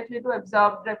most likely to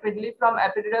absorb rapidly from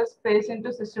epidural space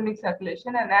into systemic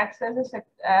circulation and acts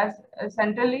as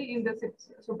centrally in the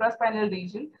supraspinal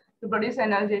region to produce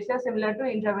analgesia similar to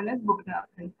intravenous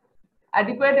buprenorphine.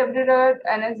 Adequate epidural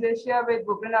anesthesia with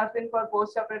buprenorphine for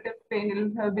postoperative pain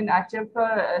relief have been achieved for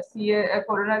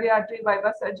coronary artery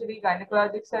bypass surgery,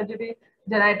 gynecologic surgery,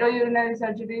 genitourinary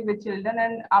surgery with children,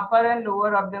 and upper and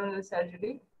lower abdominal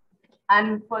surgery,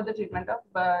 and for the treatment of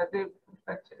rib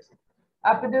fractures.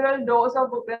 Epidural dose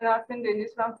of buprenorphine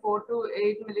ranges from 4 to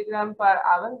 8 milligram per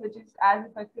hour, which is as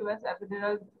effective as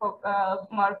epidural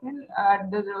morphine at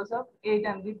the dose of 8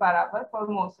 mg per hour for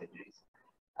most surgeries.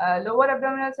 Lower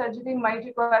abdominal surgery might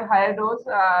require higher dose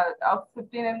of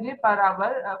 15 mg per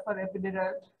hour for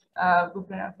epidural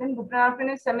buprenorphine.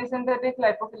 Buprenorphine is semi-synthetic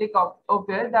lipophilic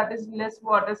opioid that is less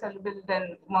water soluble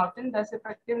than morphine. Thus,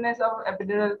 effectiveness of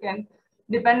epidural can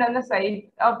depend on the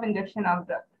site of injection of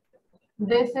drug.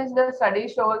 This is the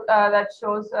study that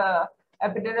shows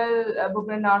epidural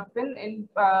buprenorphine in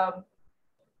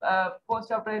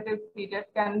postoperative period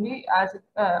can be as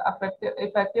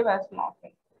effective as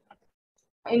morphine.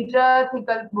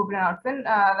 Intrathecal buprenorphine,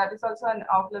 that is also an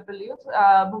off-label use.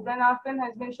 Buprenorphine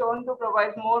has been shown to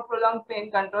provide more prolonged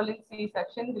pain control in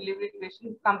C-section delivery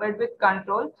patients compared with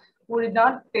control who did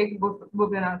not take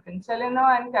buprenorphine. Celeno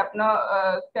and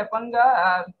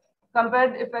Keponga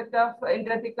compared effect of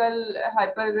intrathecal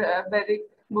hyperbaric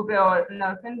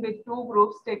buprenorphine with two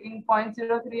groups taking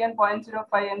 0.03 and 0.05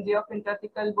 mg of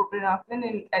intrathecal buprenorphine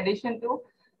in addition to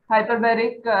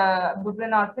hyperbaric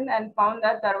buprenorphine, and found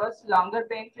that there was longer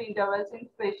pain-free intervals in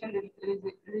patients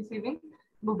receiving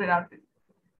buprenorphine.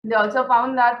 They also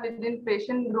found that within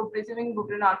patient group receiving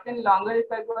buprenorphine, longer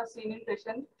effect was seen in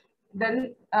patients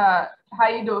than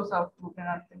high dose of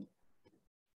buprenorphine.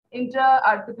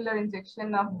 Intra-articular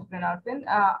injection of buprenorphine.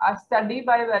 A study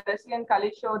by Veresi and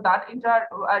Khalid showed that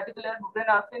intra-articular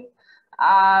buprenorphine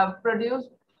produced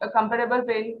a comparable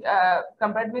pain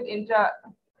compared with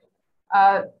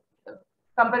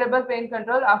comparable pain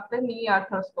control after knee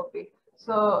arthroscopy.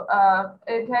 So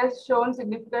it has shown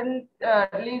significantly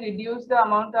reduced the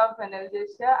amount of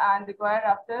analgesia and required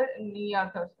after knee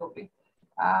arthroscopy.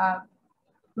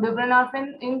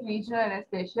 Buprenorphine in regional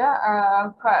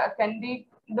anesthesia.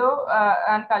 Candido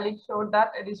and colleagues showed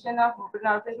that addition of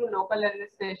buprenorphine to local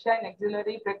anesthesia in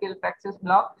axillary brachial plexus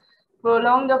block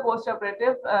prolonged the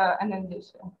postoperative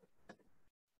analgesia.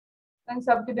 And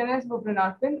subcutaneous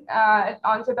buprenorphine,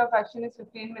 onset of action is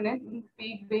 15 minutes,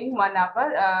 peak being 1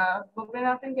 hour.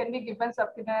 Buprenorphine can be given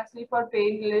subcutaneously for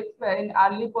pain relief in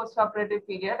early postoperative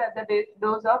period at the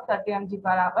dose of 30 mg per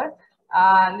hour.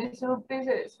 This route is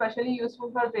especially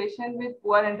useful for patients with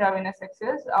poor intravenous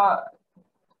access.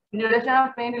 Duration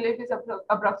of pain relief is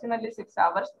approximately 6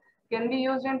 hours. Can be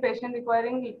used in patients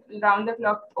requiring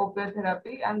round-the-clock opioid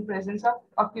therapy and presence of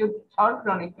acute or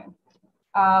chronic pain.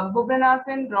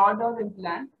 Buprenorphine rod or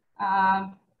implant.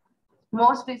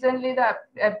 Most recently, the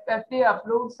FDA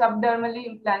approved subdermally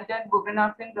implanted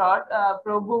buprenorphine rod,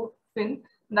 Probufin,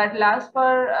 that lasts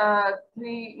for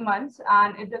 3 months,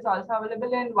 and it is also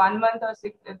available in 1 month or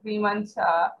 3 months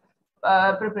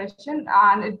preparation,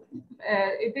 and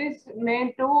it is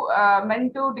meant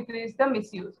to decrease the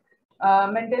misuse.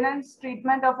 Maintenance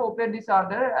treatment of opioid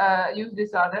use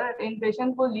disorder in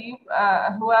patients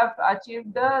who have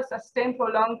achieved the sustained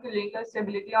prolonged clinical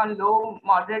stability on low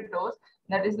moderate dose,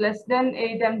 that is less than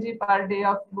 8 mg per day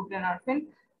of buprenorphine,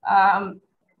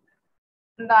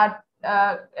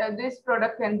 this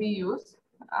product can be used.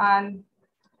 And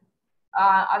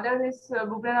other is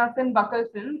buprenorphine buccal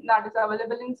film that is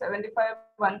available in 75,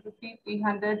 150,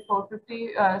 300,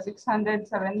 450, 600,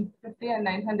 750, and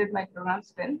 900 microgram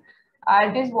strength.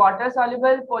 It is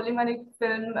water-soluble polymeric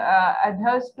film,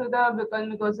 adheres to the buccal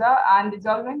mucosa and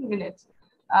dissolves in minutes.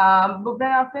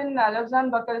 Buprenorphine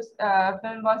naloxone buccal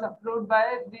film was approved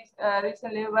by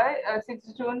recently by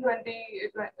 6 June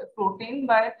 2014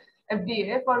 by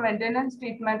FDA for maintenance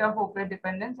treatment of opioid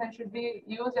dependence and should be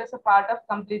used as a part of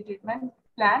complete treatment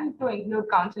plan to include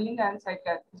counseling and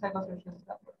psychosocial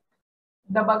support.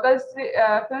 The buccal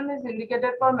film is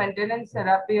indicated for maintenance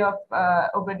therapy of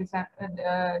opioid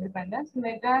dependence.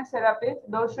 Maintenance therapy,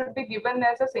 those should be given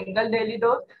as a single daily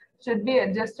dose, should be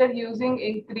adjusted using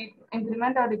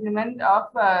increment or decrement of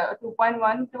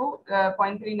 2.1 to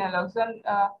 0.3 naloxone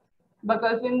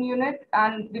buccal film unit,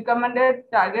 and recommended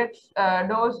target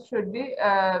dose should be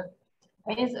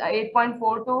is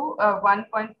 8.4 to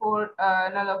 1.4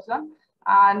 naloxone,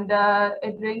 and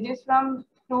it ranges from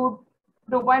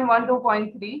 2.1 to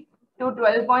 0.3 to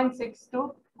 12.6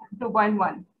 to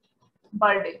 2.1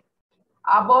 per day.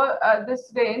 Above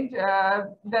this range,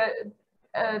 the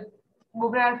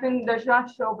buprenorphine does not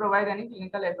provide any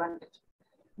clinical advantage.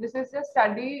 This is a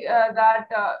study that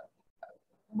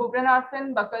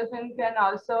buprenorphine buccal film can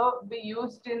also be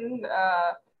used in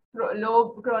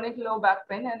chronic low back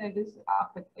pain, and it is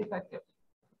effective.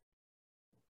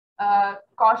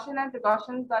 Caution and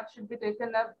precautions that should be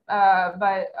taken up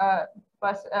by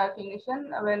clinician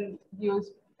when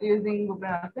using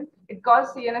buprenorphine. It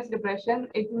causes CNS depression.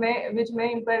 Which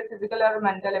may impair physical or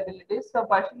mental abilities. So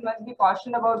person must be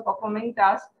cautioned about performing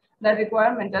tasks that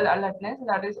require mental alertness,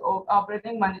 that is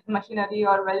operating machinery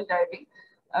or while driving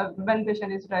when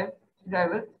patient is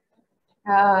driver.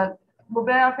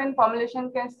 Buprenorphine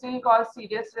formulation can still cause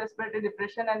serious respiratory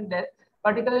depression and death,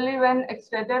 particularly when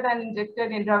extracted and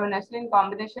injected intravenously in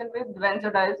combination with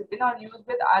benzodiazepine or used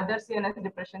with other CNS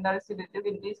depression, that is sedative,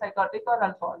 antipsychotic, or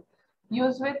alcohol.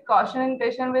 Used with caution in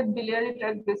patient with biliary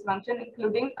tract dysfunction,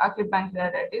 including acute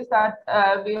pancreatitis. That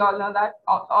we all know that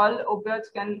all opioids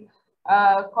can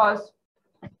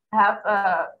have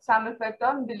some effect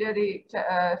on biliary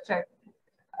tract.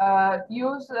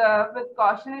 Use with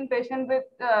caution in patient with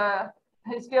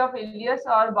history of ileus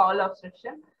or bowel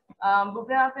obstruction.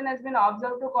 Buprenorphine has been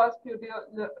observed to cause QT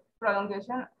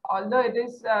prolongation, although it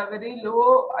is very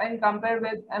low in compared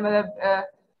with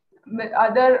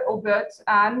other opioids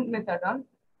and methadone.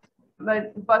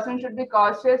 But person should be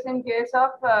cautious in case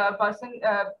of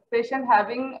patient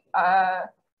having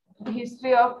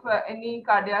history of any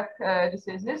cardiac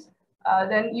diseases.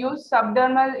 Then use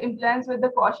subdermal implants with the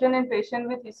caution in patient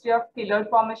with history of keloid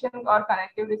formation or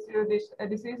connective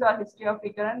disease or history of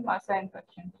recurrent MRSA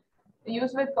infection.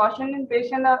 Use with caution in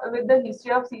patient with the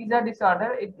history of seizure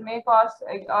disorder. It may cause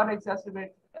or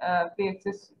exacerbate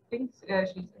pre-existing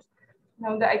seizures.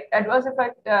 Now, the adverse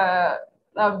effect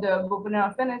of the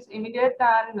buprenorphine is immediate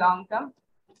and long-term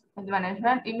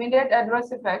management. Immediate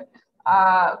adverse effect.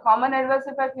 Common adverse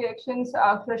effect reactions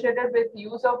associated with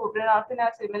use of buprenorphine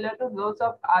are similar to those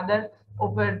of other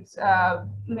opioids,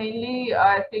 mainly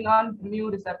acting on mu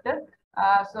receptor.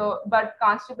 But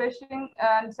constipation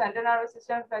and central nervous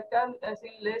system effect are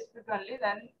seen less frequently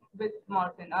than with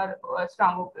morphine or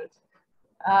strong opioids.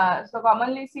 So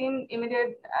commonly seen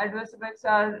immediate adverse effects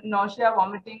are nausea,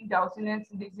 vomiting, drowsiness,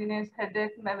 dizziness,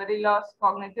 headache, memory loss,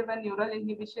 cognitive and neural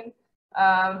inhibition,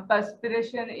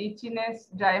 perspiration, itchiness,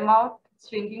 dry mouth,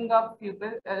 shrinking of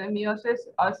pupil, meiosis,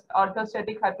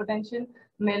 orthostatic hypotension,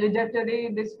 male ejaculatory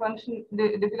dysfunction,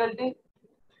 difficulty,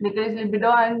 decreased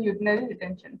libido, and urinary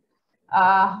retention.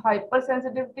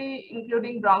 Hypersensitivity,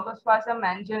 including bronchospasm,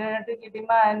 angiogenetic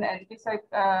edema, and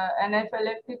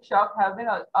anaphylactic shock,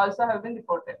 also have been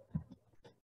reported.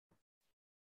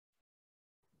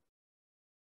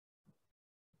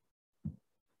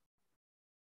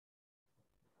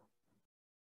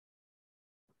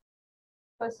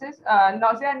 First is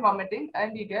nausea and vomiting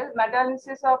in detail.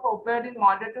 Meta-analysis of opioid in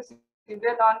moderate to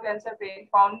severe non-cancer pain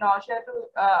found nausea to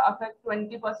affect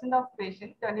 20% of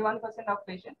patients, 21% of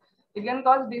patients. It can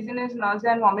cause dizziness,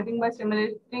 nausea, and vomiting by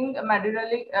stimulating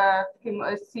medullary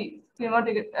CTZ,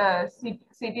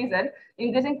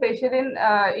 increasing pressure in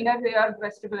inner ear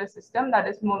vestibular system, that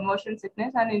is motion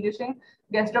sickness, and inducing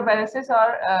gastroparesis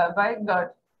or by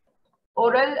GERD.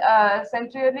 Oral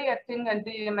centrally acting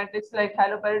antiemetics like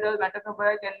haloperidol,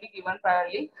 metoclopramide can be given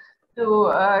priorly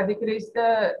to decrease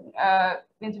the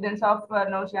incidence of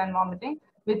nausea and vomiting.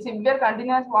 With severe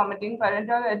continuous vomiting,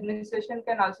 parenteral administration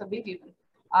can also be given.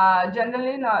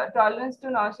 Generally, tolerance to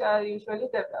nausea usually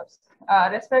develops.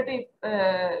 Respiratory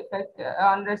effect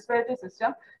on respiratory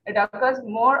system, it occurs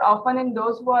more often in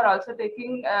those who are also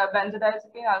taking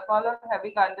benzodiazepine, alcohol, or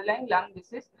having underlying lung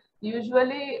disease.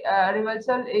 Usually,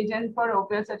 reversal agent for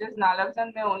opioids such as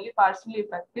naloxone may only partially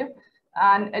effective,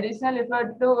 and additional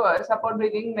effort to support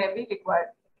breathing may be required.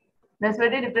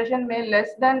 Respiratory depression may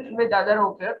less than with other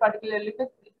opioids, particularly with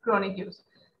chronic use.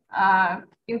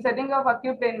 In setting of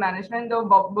acute pain management, though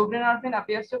buprenorphine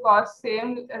appears to cause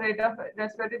same rate of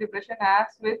respiratory depression as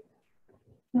with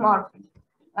morphine.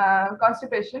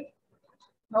 Constipation.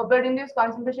 Opioid-induced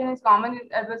constipation is common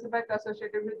adverse effect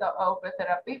associated with opioid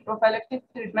therapy. Prophylactic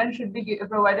treatment should be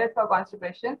provided for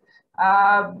constipation,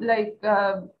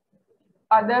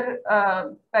 other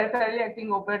peripherally acting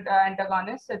opioid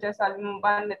antagonists such as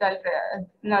albumin,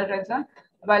 naltrexone,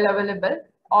 while available,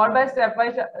 or by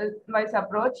stepwise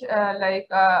approach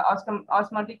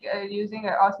osmotic using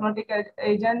osmotic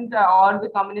agent or the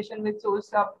combination with stool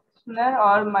softener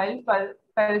or mild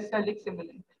peristaltic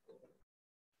stimulant.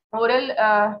 Oral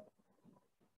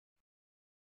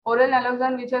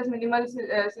naloxone, which has minimal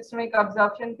systemic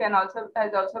absorption,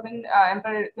 has also been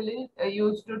empirically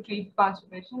used to treat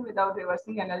constipation without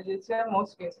reversing analgesia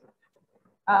most cases.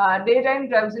 Daytime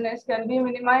drowsiness can be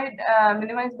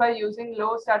minimized by using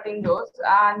low starting dose,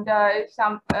 and if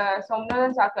some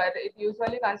somnolence occurs, it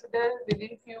usually considered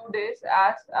within few days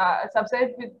as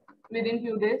subside within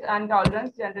few days, and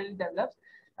tolerance generally develops.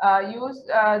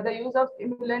 The use of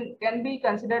stimulant can be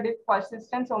considered if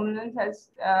persistent somnolence has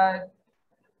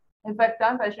effect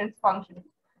on patient's functioning.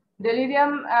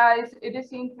 Delirium is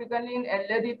seen frequently in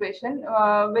elderly patients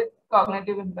with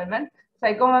cognitive impairment.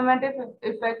 Psychomimetic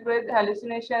effect with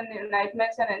hallucination,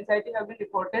 nightmares, and anxiety have been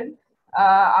reported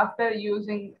after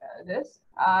using this.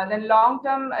 Then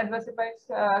long-term adverse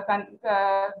effects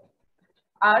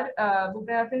are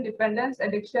buprenorphine dependence,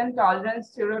 addiction, tolerance,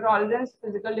 pseudo-tolerance,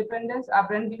 physical dependence,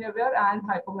 aberrant behavior, and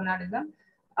hypogonadism,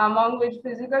 among which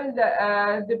physical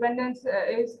dependence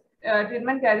is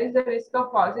treatment carries the risk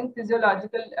of causing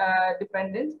physiological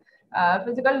dependence.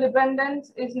 Physical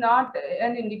dependence is not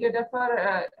an indicator for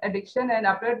addiction, and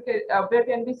opioid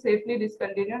can be safely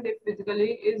discontinued if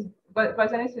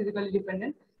person is physically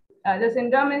dependent. The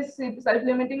syndrome is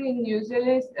self-limiting and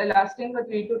usually lasting for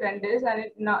 3 to 10 days, and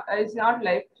it's not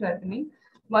life-threatening.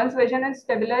 Once patient is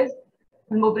stabilized,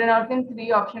 buprenorphine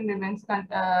 3 option remains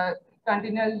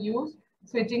continual use,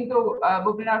 switching to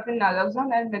buprenorphine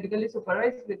naloxone and medically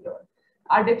supervised withdrawal.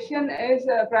 Addiction is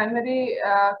a primary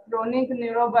chronic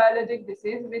neurobiologic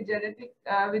disease with genetic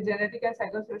and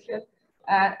psychosocial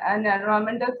and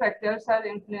environmental factors are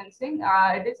influencing.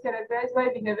 It is characterized by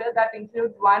behavior that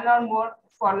include one or more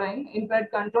following: impaired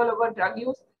control over drug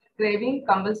use, craving,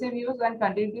 compulsive use, and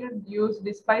continued use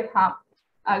despite harm.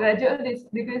 Gradual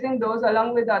decreasing dose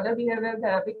along with other behavioral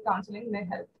therapy counseling may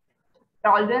help.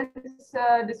 Tolerance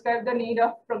describe the need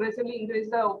of progressively increase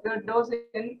the opioid dose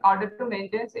in order to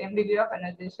maintain same degree of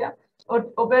analgesia.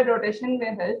 Opioid rotation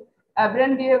may help.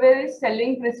 Aberrant behavior is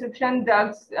selling prescription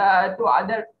drugs to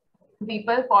other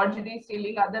people, forgery,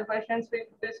 stealing other patients'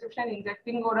 prescription,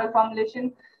 injecting oral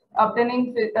formulation,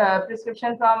 obtaining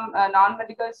prescription from a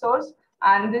non-medical source,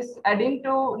 and this adding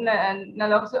to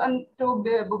naloxone to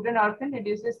buprenorphine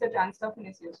reduces the chance of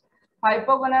misuse.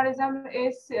 Hypogonadism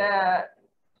is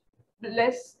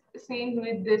less seen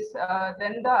with this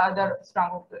than the other strong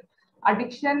opioid.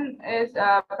 Addiction is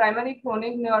primary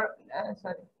chronic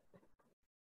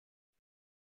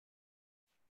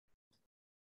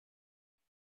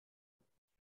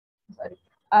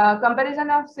comparison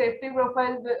of safety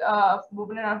profile of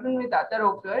buprenorphine with other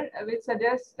opioid, which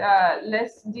suggests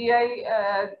less GI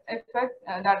effect,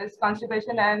 that is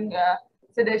constipation and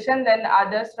sedation, than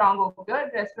other strong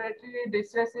opioid. Respiratory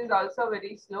distress is also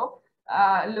very low,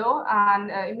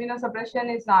 and immunosuppression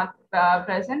is not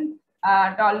present.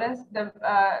 Tolerance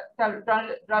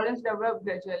develops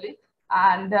gradually,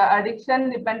 and addiction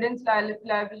dependence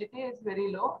liability is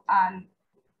very low and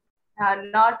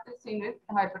not seen with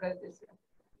hyperalgesia.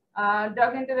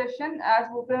 Drug interaction, as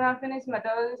buprenorphine is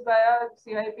metabolized by a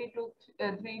CYP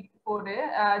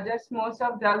 3,4-A, just most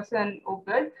of drugs and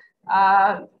opioid.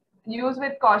 Use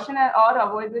with caution or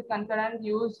avoid with concurrent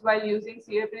use while using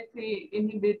CYP3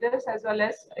 inhibitors as well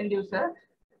as inducer.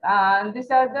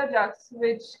 These are the drugs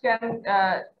which can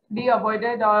be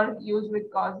avoided or used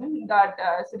with caution, that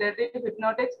sedative,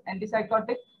 hypnotics,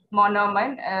 antipsychotic,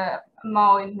 monoamine,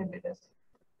 MAO inhibitors.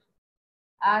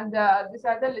 And these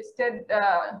are the listed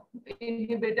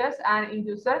inhibitors and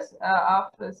inducers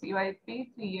of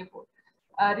CYP3A4.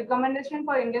 Recommendation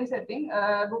for Indian setting: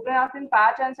 buprenorphine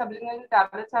patch and sublingual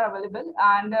tablets are available,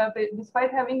 and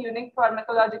despite having unique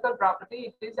pharmacological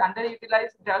property, it is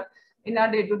underutilized drug in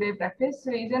our day-to-day practice.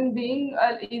 Reason being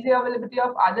easy availability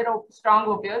of other strong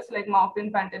opioids like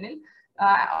morphine, fentanyl,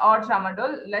 or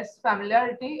tramadol, less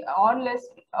familiarity, or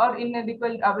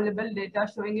inadequate available data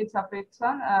showing its effects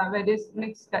on various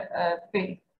mixed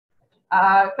pain.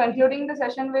 Concluding the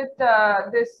session with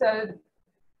this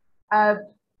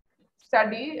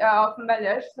study of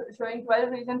Mellers showing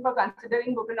 12 reasons for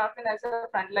considering buprenorphine as a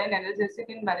frontline analgesic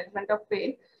in management of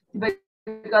pain,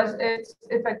 because it's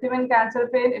effective in cancer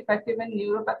pain, effective in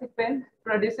neuropathic pain,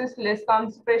 produces less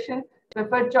constipation,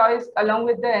 preferred choice along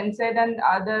with the NSAID and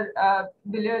other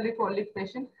biliary folic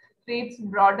patient. Treats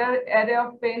broader area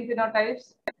of pain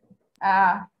phenotypes.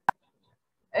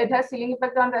 It has ceiling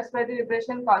effect on respiratory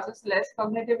depression, causes less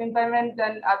cognitive impairment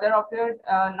than other opioid,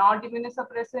 not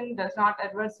immunosuppressant, does not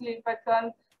adversely affect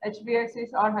on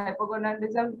HBXs or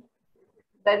hypogonadism,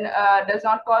 then does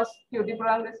not cause QT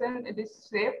prolongation. It is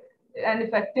safe and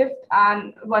effective,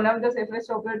 and one of the safest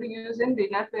opioid to use in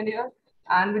renal failure.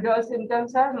 And withdrawal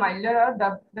symptoms are milder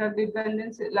or drug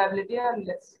dependence liability are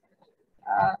less.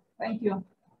 Thank you.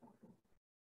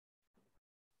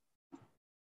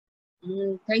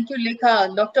 Thank you,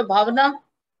 Lekha. Dr. Bhavna,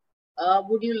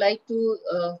 would you like to,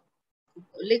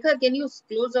 Lekha, can you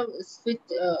close or switch,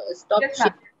 stop Yes,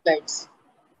 sharing slides?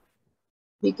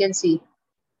 We can see.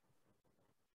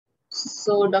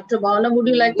 So, Dr. Bhavna, would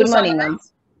you like to Good morning, ma'am.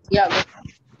 Yeah.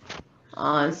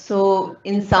 So,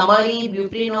 in summary,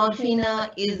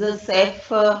 buprenorphine is a safe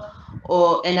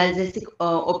analgesic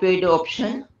opioid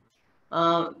option.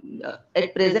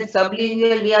 At present,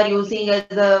 sublingual we are using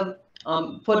as a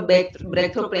for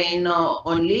breakthrough pain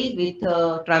only with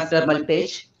transdermal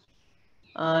patch,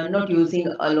 not using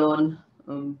alone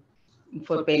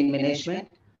for pain management.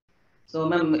 So,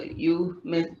 ma'am, you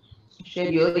may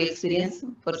share your experience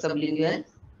for sublingual.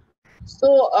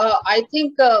 So, I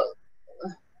think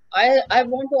I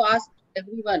want to ask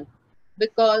everyone,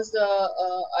 because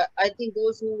I think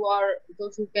those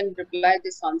who can reply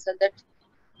this answer, that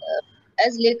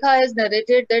as Lekha has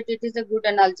narrated that it is a good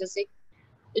analgesic.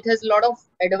 It has a lot of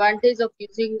advantage of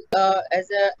using as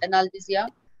an analgesia,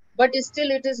 but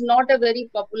still it is not a very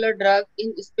popular drug,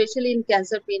 especially in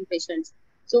cancer pain patients.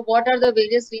 So what are the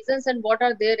various reasons and what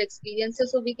are their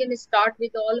experiences? So we can start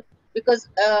with all, because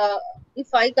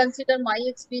if I consider my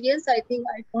experience, I think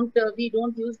we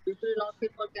don't use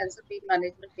buprenorphine for cancer pain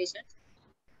management patients.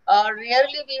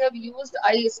 Rarely we have used.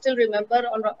 I still remember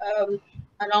on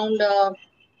around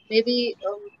maybe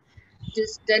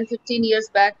just 10-15 years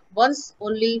back, once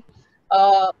only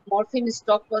morphine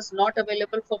stock was not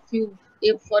available for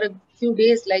a few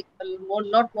days, like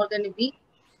not more than a week.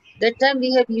 That time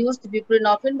we have used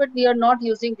buprenorphine, but we are not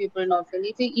using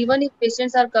buprenorphine. Even if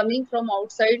patients are coming from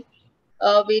outside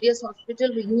various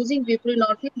hospitals using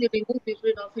buprenorphine, we remove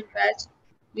buprenorphine patch.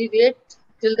 We wait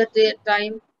till the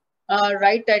time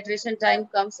right titration time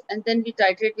comes, and then we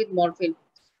titrate with morphine.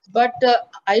 But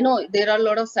I know there are a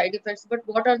lot of side effects, but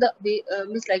what are the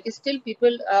still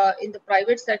people in the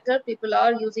private sector, people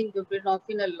are using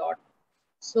buprenorphine a lot.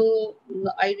 So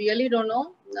I really don't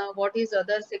know what is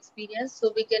others' experience.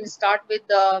 So we can start with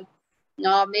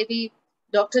maybe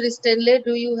Dr. Stanley.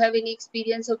 Do you have any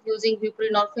experience of using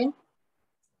buprenorphine?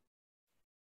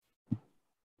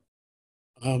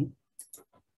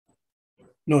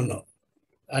 No.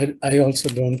 I also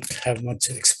don't have much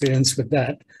experience with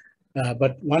that.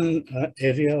 But one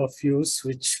area of use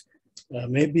which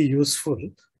may be useful,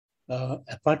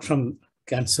 apart from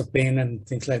cancer pain and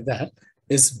things like that,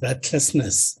 is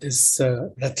breathlessness.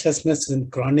 Breathlessness in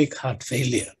chronic heart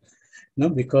failure.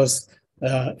 Because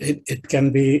it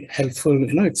can be helpful.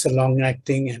 It's a long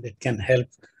acting and it can help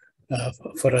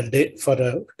for a day, for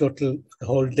a total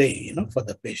whole day. For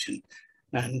the patient.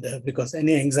 And because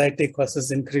any anxiety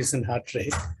causes increase in heart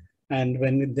rate, and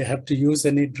when they have to use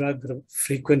any drug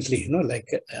frequently, like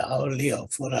hourly or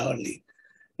 4 hourly,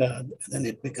 then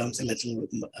it becomes a little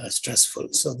stressful.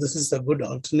 So this is a good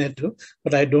alternative,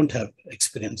 but I don't have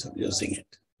experience of using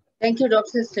it. Thank you,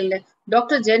 Dr. Stanley.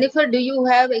 Dr. Jennifer, do you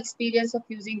have experience of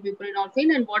using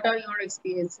buprenorphine, and what are your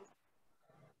experiences?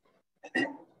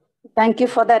 Thank you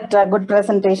for that good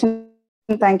presentation.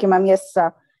 Thank you, ma'am. Yes,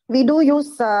 we do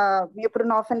use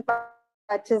buprenorphine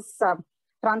patches,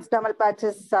 transdermal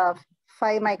patches, 5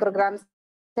 micrograms,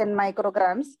 10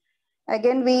 micrograms.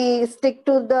 Again, we stick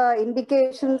to the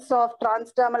indications of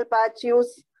transdermal patch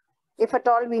use, if at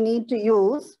all we need to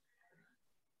use.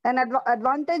 An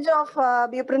advantage of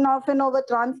buprenorphine over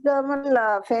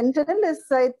transdermal fentanyl is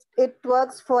it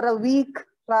works for a week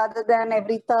rather than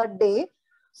every 3rd day.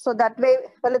 So that way,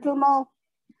 a little more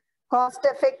cost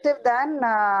effective than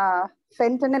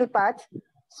fentanyl patch.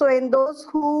 So in those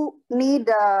who need,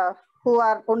 who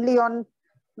are only on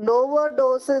lower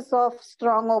doses of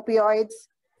strong opioids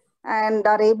and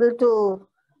are able to,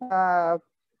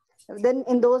 then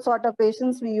in those sort of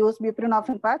patients, we use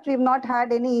buprenorphine patch. We've not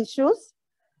had any issues.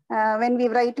 When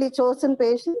we've rightly chosen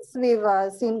patients, we've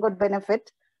seen good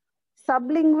benefit.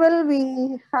 Sublingual,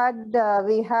 we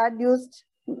had used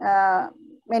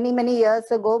many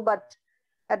years ago, but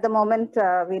at the moment,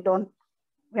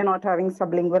 we're not having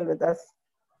sublingual with us.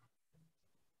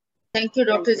 Thank you,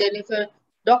 Dr. Jennifer.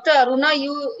 Dr. Aruna,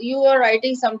 you are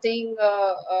writing something.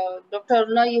 Dr.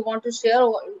 Aruna, you want to share?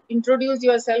 Introduce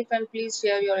yourself and please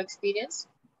share your experience.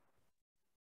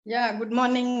 Yeah, good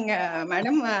morning,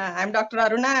 madam. I'm Dr.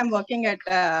 Aruna. I'm working at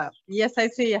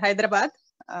ESIC Hyderabad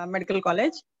Medical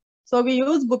College. So we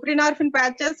use buprenorphine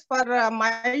patches for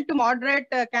mild to moderate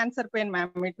cancer pain,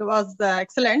 ma'am. It was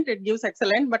excellent. It gives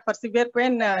excellent, but for severe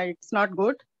pain, it's not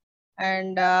good.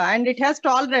 And it has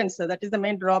tolerance. That is the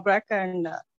main drawback. And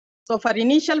so for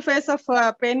initial phase of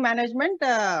pain management,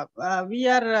 we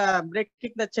are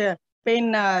breaking the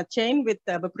pain chain with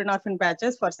buprenorphine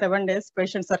patches for 7 days.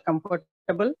 Patients are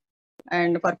comfortable.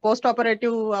 And for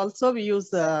post-operative also we use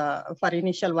for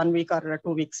initial 1 week or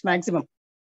 2 weeks maximum.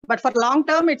 But for long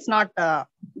term, it's not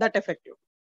that effective.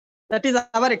 That is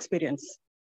our experience.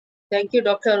 Thank you,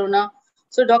 Dr. Aruna.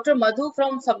 So Dr. Madhu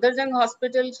from Safdarjung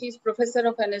Hospital, she's professor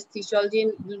of anesthesiology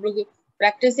in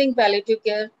practicing palliative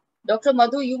care. Dr.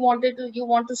 Madhu, you want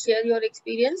to share your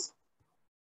experience?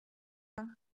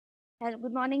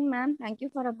 Good morning, ma'am. Thank you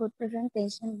for a good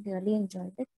presentation. Really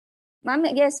enjoyed it. Ma'am,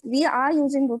 yes, we are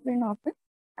using buprenorphine,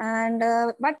 and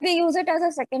but we use it as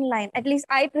a second line. At least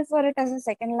I prefer it as a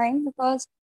second line because,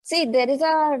 see, there is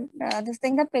a this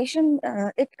thing the patient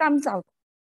it comes out.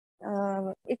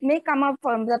 It may come up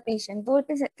from the patient, though it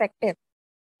is effective.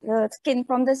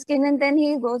 From the skin, and then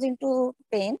he goes into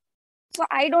pain. So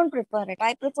I don't prefer it.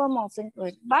 I prefer morphine to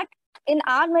it. But in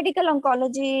our medical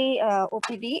oncology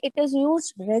OPD, it is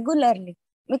used regularly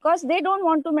because they don't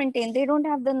want to maintain. They don't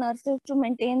have the nurses to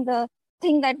maintain the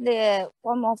thing that they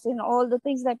for morphine, all the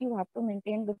things that you have to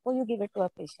maintain before you give it to a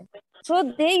patient.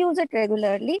 So they use it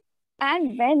regularly.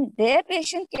 And when their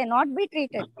patient cannot be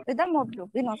treated with a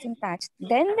buprenorphine patch,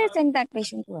 then they send that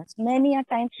patient to us. Many a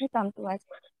times they come to us.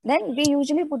 Then we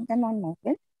usually put them on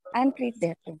morphine and treat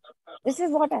their pain. This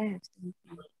is what I have seen.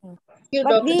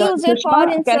 But we use it for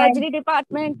in surgery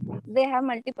department. They have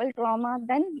multiple trauma.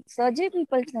 Then surgery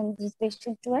people send these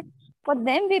patients to us. For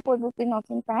them, we put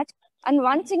buprenorphine patch. And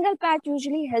one single patch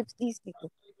usually helps these people.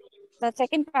 The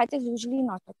second patch is usually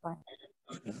not required.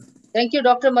 Thank you,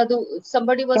 Dr. Madhu.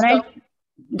 Somebody was talking.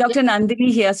 Dr.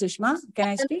 Nandini here, Sushma. Can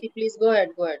I speak? Please go ahead.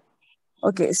 Go ahead.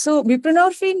 Okay, so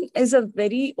buprenorphine is a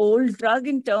very old drug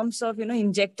in terms of,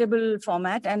 injectable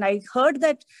format. And I heard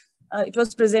that it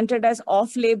was presented as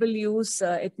off-label use,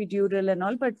 epidural and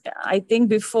all. But I think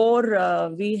before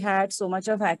we had so much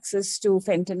of access to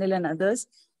fentanyl and others,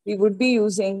 we would be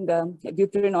using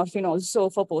buprenorphine also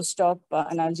for post-op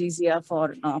analgesia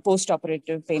for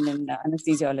post-operative pain in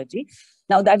anesthesiology.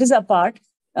 Now that is apart.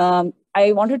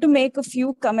 I wanted to make a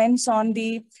few comments on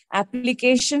the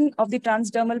application of the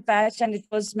transdermal patch, and it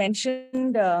was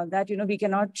mentioned that we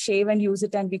cannot shave and use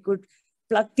it, and we could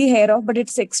pluck the hair off, but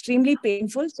it's extremely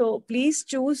painful. So please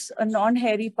choose a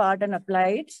non-hairy part and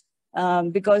apply it,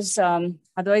 because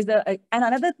otherwise and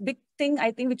another big thing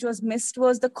I think which was missed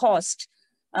was the cost.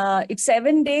 It's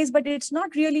 7 days, but it's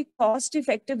not really cost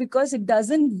effective because it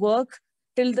doesn't work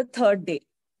till the 3rd day.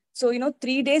 So,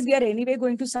 3 days we are anyway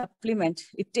going to supplement.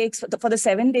 It takes for the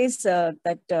 7 days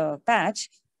that patch,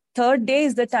 3rd day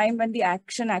is the time when the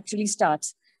action actually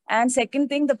starts. And second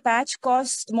thing, the patch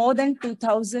costs more than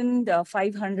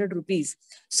 2,500 rupees.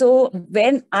 So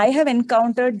when I have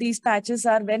encountered these patches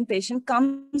are when patient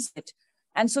comes it.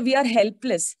 And so we are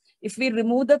helpless. If we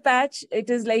remove the patch, it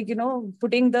is like,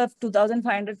 putting the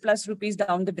 2,500 plus rupees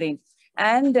down the drain.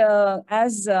 And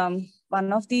as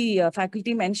one of the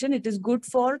faculty mentioned, it is good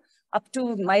for up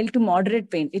to mild to moderate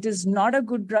pain. It is not a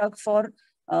good drug for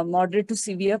moderate to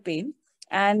severe pain.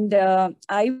 And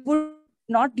I would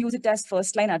not use it as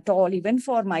first line at all, even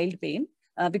for mild pain,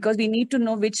 because we need to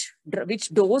know which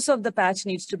dose of the patch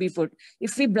needs to be put.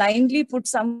 If we blindly put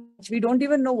some, we don't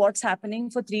even know what's happening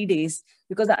for 3 days,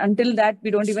 because until that, we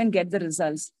don't even get the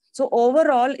results. So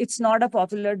overall, it's not a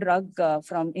popular drug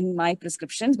in my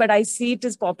prescriptions, but I see it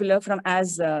is popular from,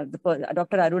 as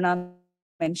Dr. Aruna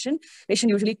mentioned,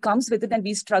 patient usually comes with it and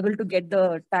we struggle to get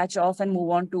the patch off and move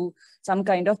on to some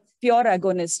kind of pure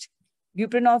agonist.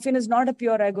 Buprenorphine is not a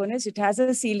pure agonist. It has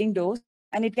a ceiling dose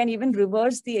and it can even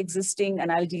reverse the existing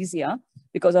analgesia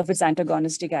because of its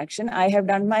antagonistic action. I have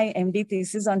done my MD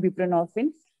thesis on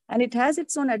buprenorphine and it has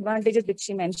its own advantages, which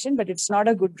she mentioned, but it's not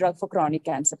a good drug for chronic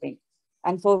cancer pain.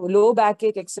 And for low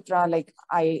backache, etc., like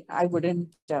I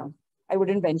wouldn't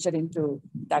venture into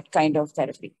that kind of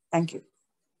therapy. Thank you.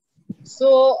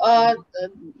 So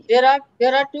there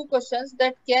are two questions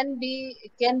that can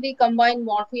be combined,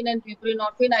 morphine and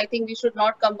buprenorphine. I think we should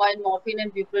not combine morphine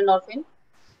and buprenorphine.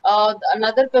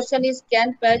 Another question is,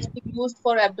 can patch be used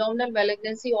for abdominal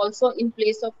malignancy also in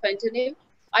place of fentanyl?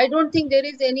 I don't think there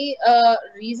is any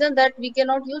reason that we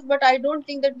cannot use, but I don't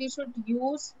think that we should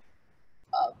use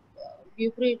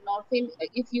buprenorphine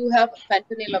if you have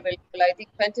fentanyl available. I think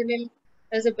fentanyl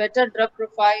has a better drug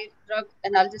profile, drug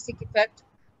analgesic effect,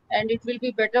 and it will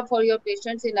be better for your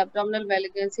patients in abdominal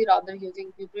malignancy rather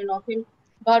using buprenorphine.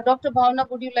 But Dr. Bhavna,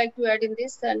 would you like to add in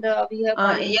this? And we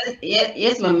have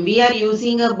Yes, ma'am. We are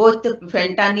using both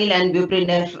fentanyl and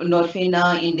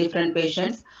buprenorphine in different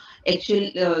patients.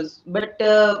 Actually, but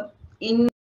in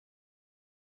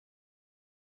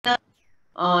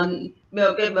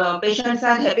patients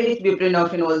are happy with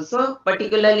buprenorphine also,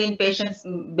 particularly in patients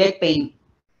back pain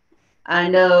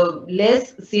and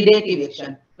less sedative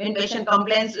action. When patient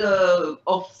complains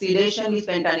of sedation with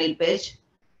fentanyl patch,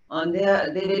 they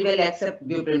very well accept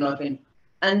buprenorphine.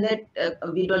 And that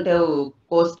we don't have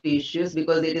cost issues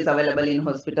because it is available in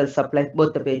hospital supply,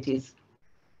 both the patches.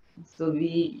 So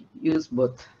we use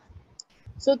both.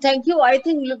 So thank you. I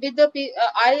think with the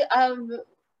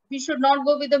we should not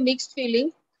go with a mixed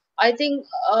feeling. I think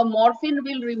morphine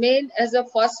will remain as a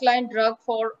first line drug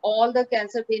for all the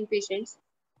cancer pain patients.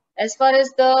 As far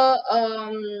as the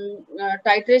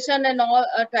titration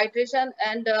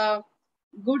and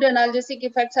good analgesic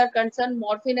effects are concerned,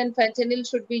 morphine and fentanyl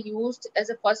should be used as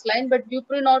a first line, but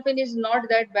buprenorphine is not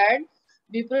that bad.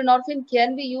 Buprenorphine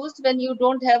can be used when you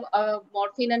don't have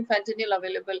morphine and fentanyl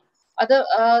available.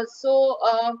 I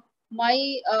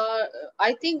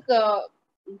think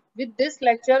with this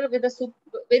lecture, with a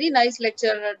very nice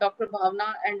lecture, Dr.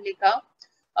 Bhavna and Lekha,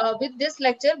 with this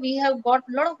lecture, we have got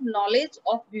a lot of knowledge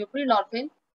of buprenorphine,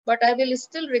 but I will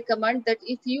still recommend that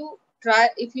if you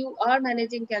are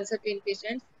managing cancer pain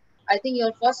patients, I think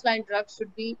your first line drug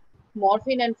should be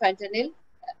morphine and fentanyl.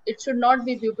 It should not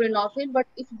be buprenorphine, but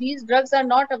if these drugs are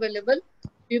not available,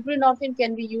 buprenorphine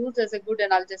can be used as a good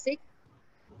analgesic.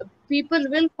 People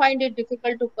will find it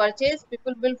difficult to purchase.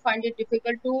 People will find it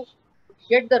difficult to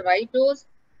get the right dose.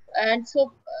 And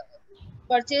so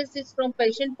purchase this from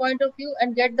patient point of view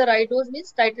and get the right dose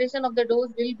means titration of the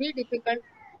dose will be difficult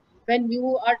when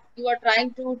you are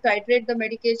trying to titrate the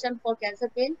medication for cancer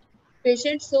pain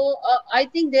patients. So I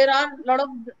think there are a lot of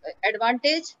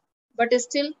advantage, but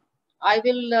still I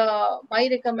will my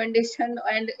recommendation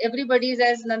and everybody is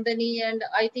as Nandini, and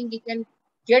I think we can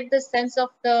get the sense of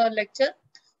the lecture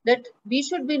that we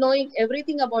should be knowing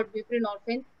everything about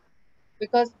buprenorphine,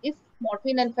 because if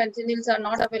morphine and fentanyls are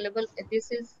not available,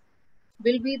 this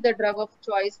will be the drug of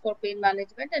choice for pain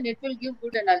management, and it will give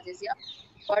good analgesia,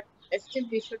 but still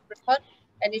we should prefer,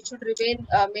 and it should remain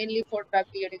mainly for drug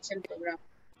de-addiction program.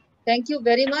 Thank you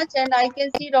very much. And I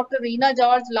can see Dr. Reena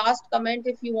George, last comment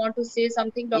if you want to say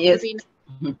something, Dr. Yes.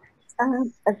 Reena.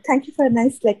 Thank you for a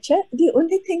nice lecture. The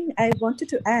only thing I wanted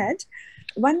to add,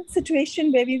 one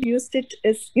situation where we've used it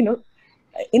is,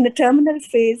 in the terminal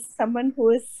phase, someone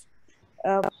who is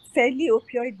fairly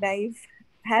opioid naive,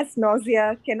 has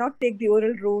nausea, cannot take the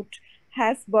oral route,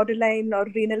 has borderline or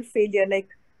renal failure,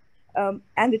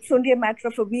 and it's only a matter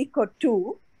of a week or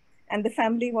two, and the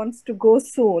family wants to go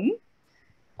soon.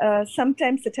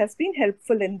 Sometimes it has been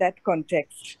helpful in that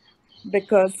context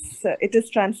because it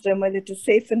is transdermal, it is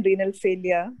safe in renal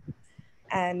failure,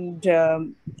 and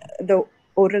the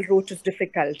oral route is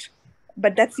difficult.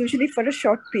 But that's usually for a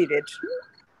short period.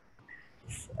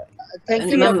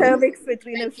 Thank you. Ma'am. Cervix with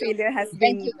renal failure has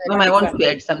been. Ma'am, I want to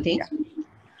add something.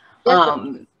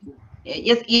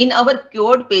 Yes, in our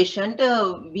cured patient,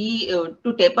 we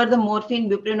to taper the morphine,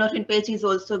 buprenorphine patch is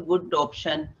also a good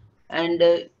option, and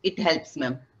it helps,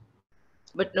 ma'am.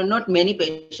 But not many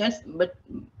patients, but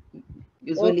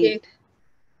usually. Okay.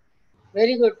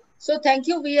 Very good. So thank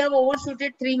you. We have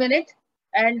overshooted 3 minutes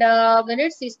and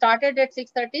minutes. We started at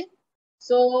 6:30.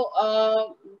 So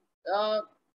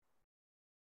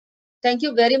thank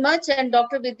you very much. And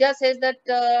Dr. Vidya says that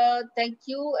thank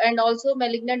you, and also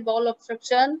malignant bowel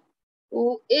obstruction,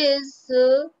 who is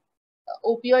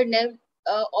opioid naive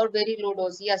or very low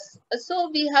dose. Yes. So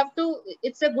we have to.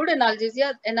 It's a good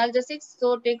analgesia, analgesics.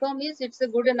 So take home is it's a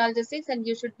good analgesics, and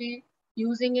you should be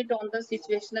using it on the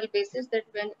situational basis, that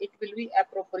when it will be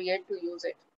appropriate to use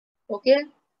it. Okay.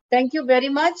 Thank you very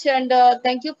much, and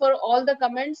thank you for all the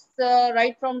comments,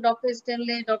 right from Dr.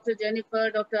 Stanley, Dr.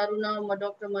 Jennifer, Dr. Aruna,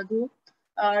 Dr. Madhu,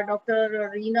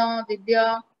 Dr. Reena,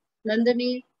 Vidya,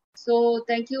 Nandini. So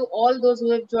thank you all those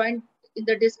who have joined in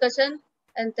the discussion,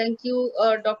 and thank you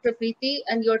Dr. Preeti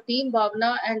and your team,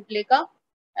 Bhavna and Lekha,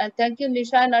 and thank you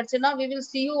Nisha and Archana. We will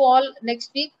see you all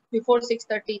next week before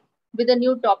 6:30 with a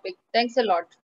new topic. Thanks a lot.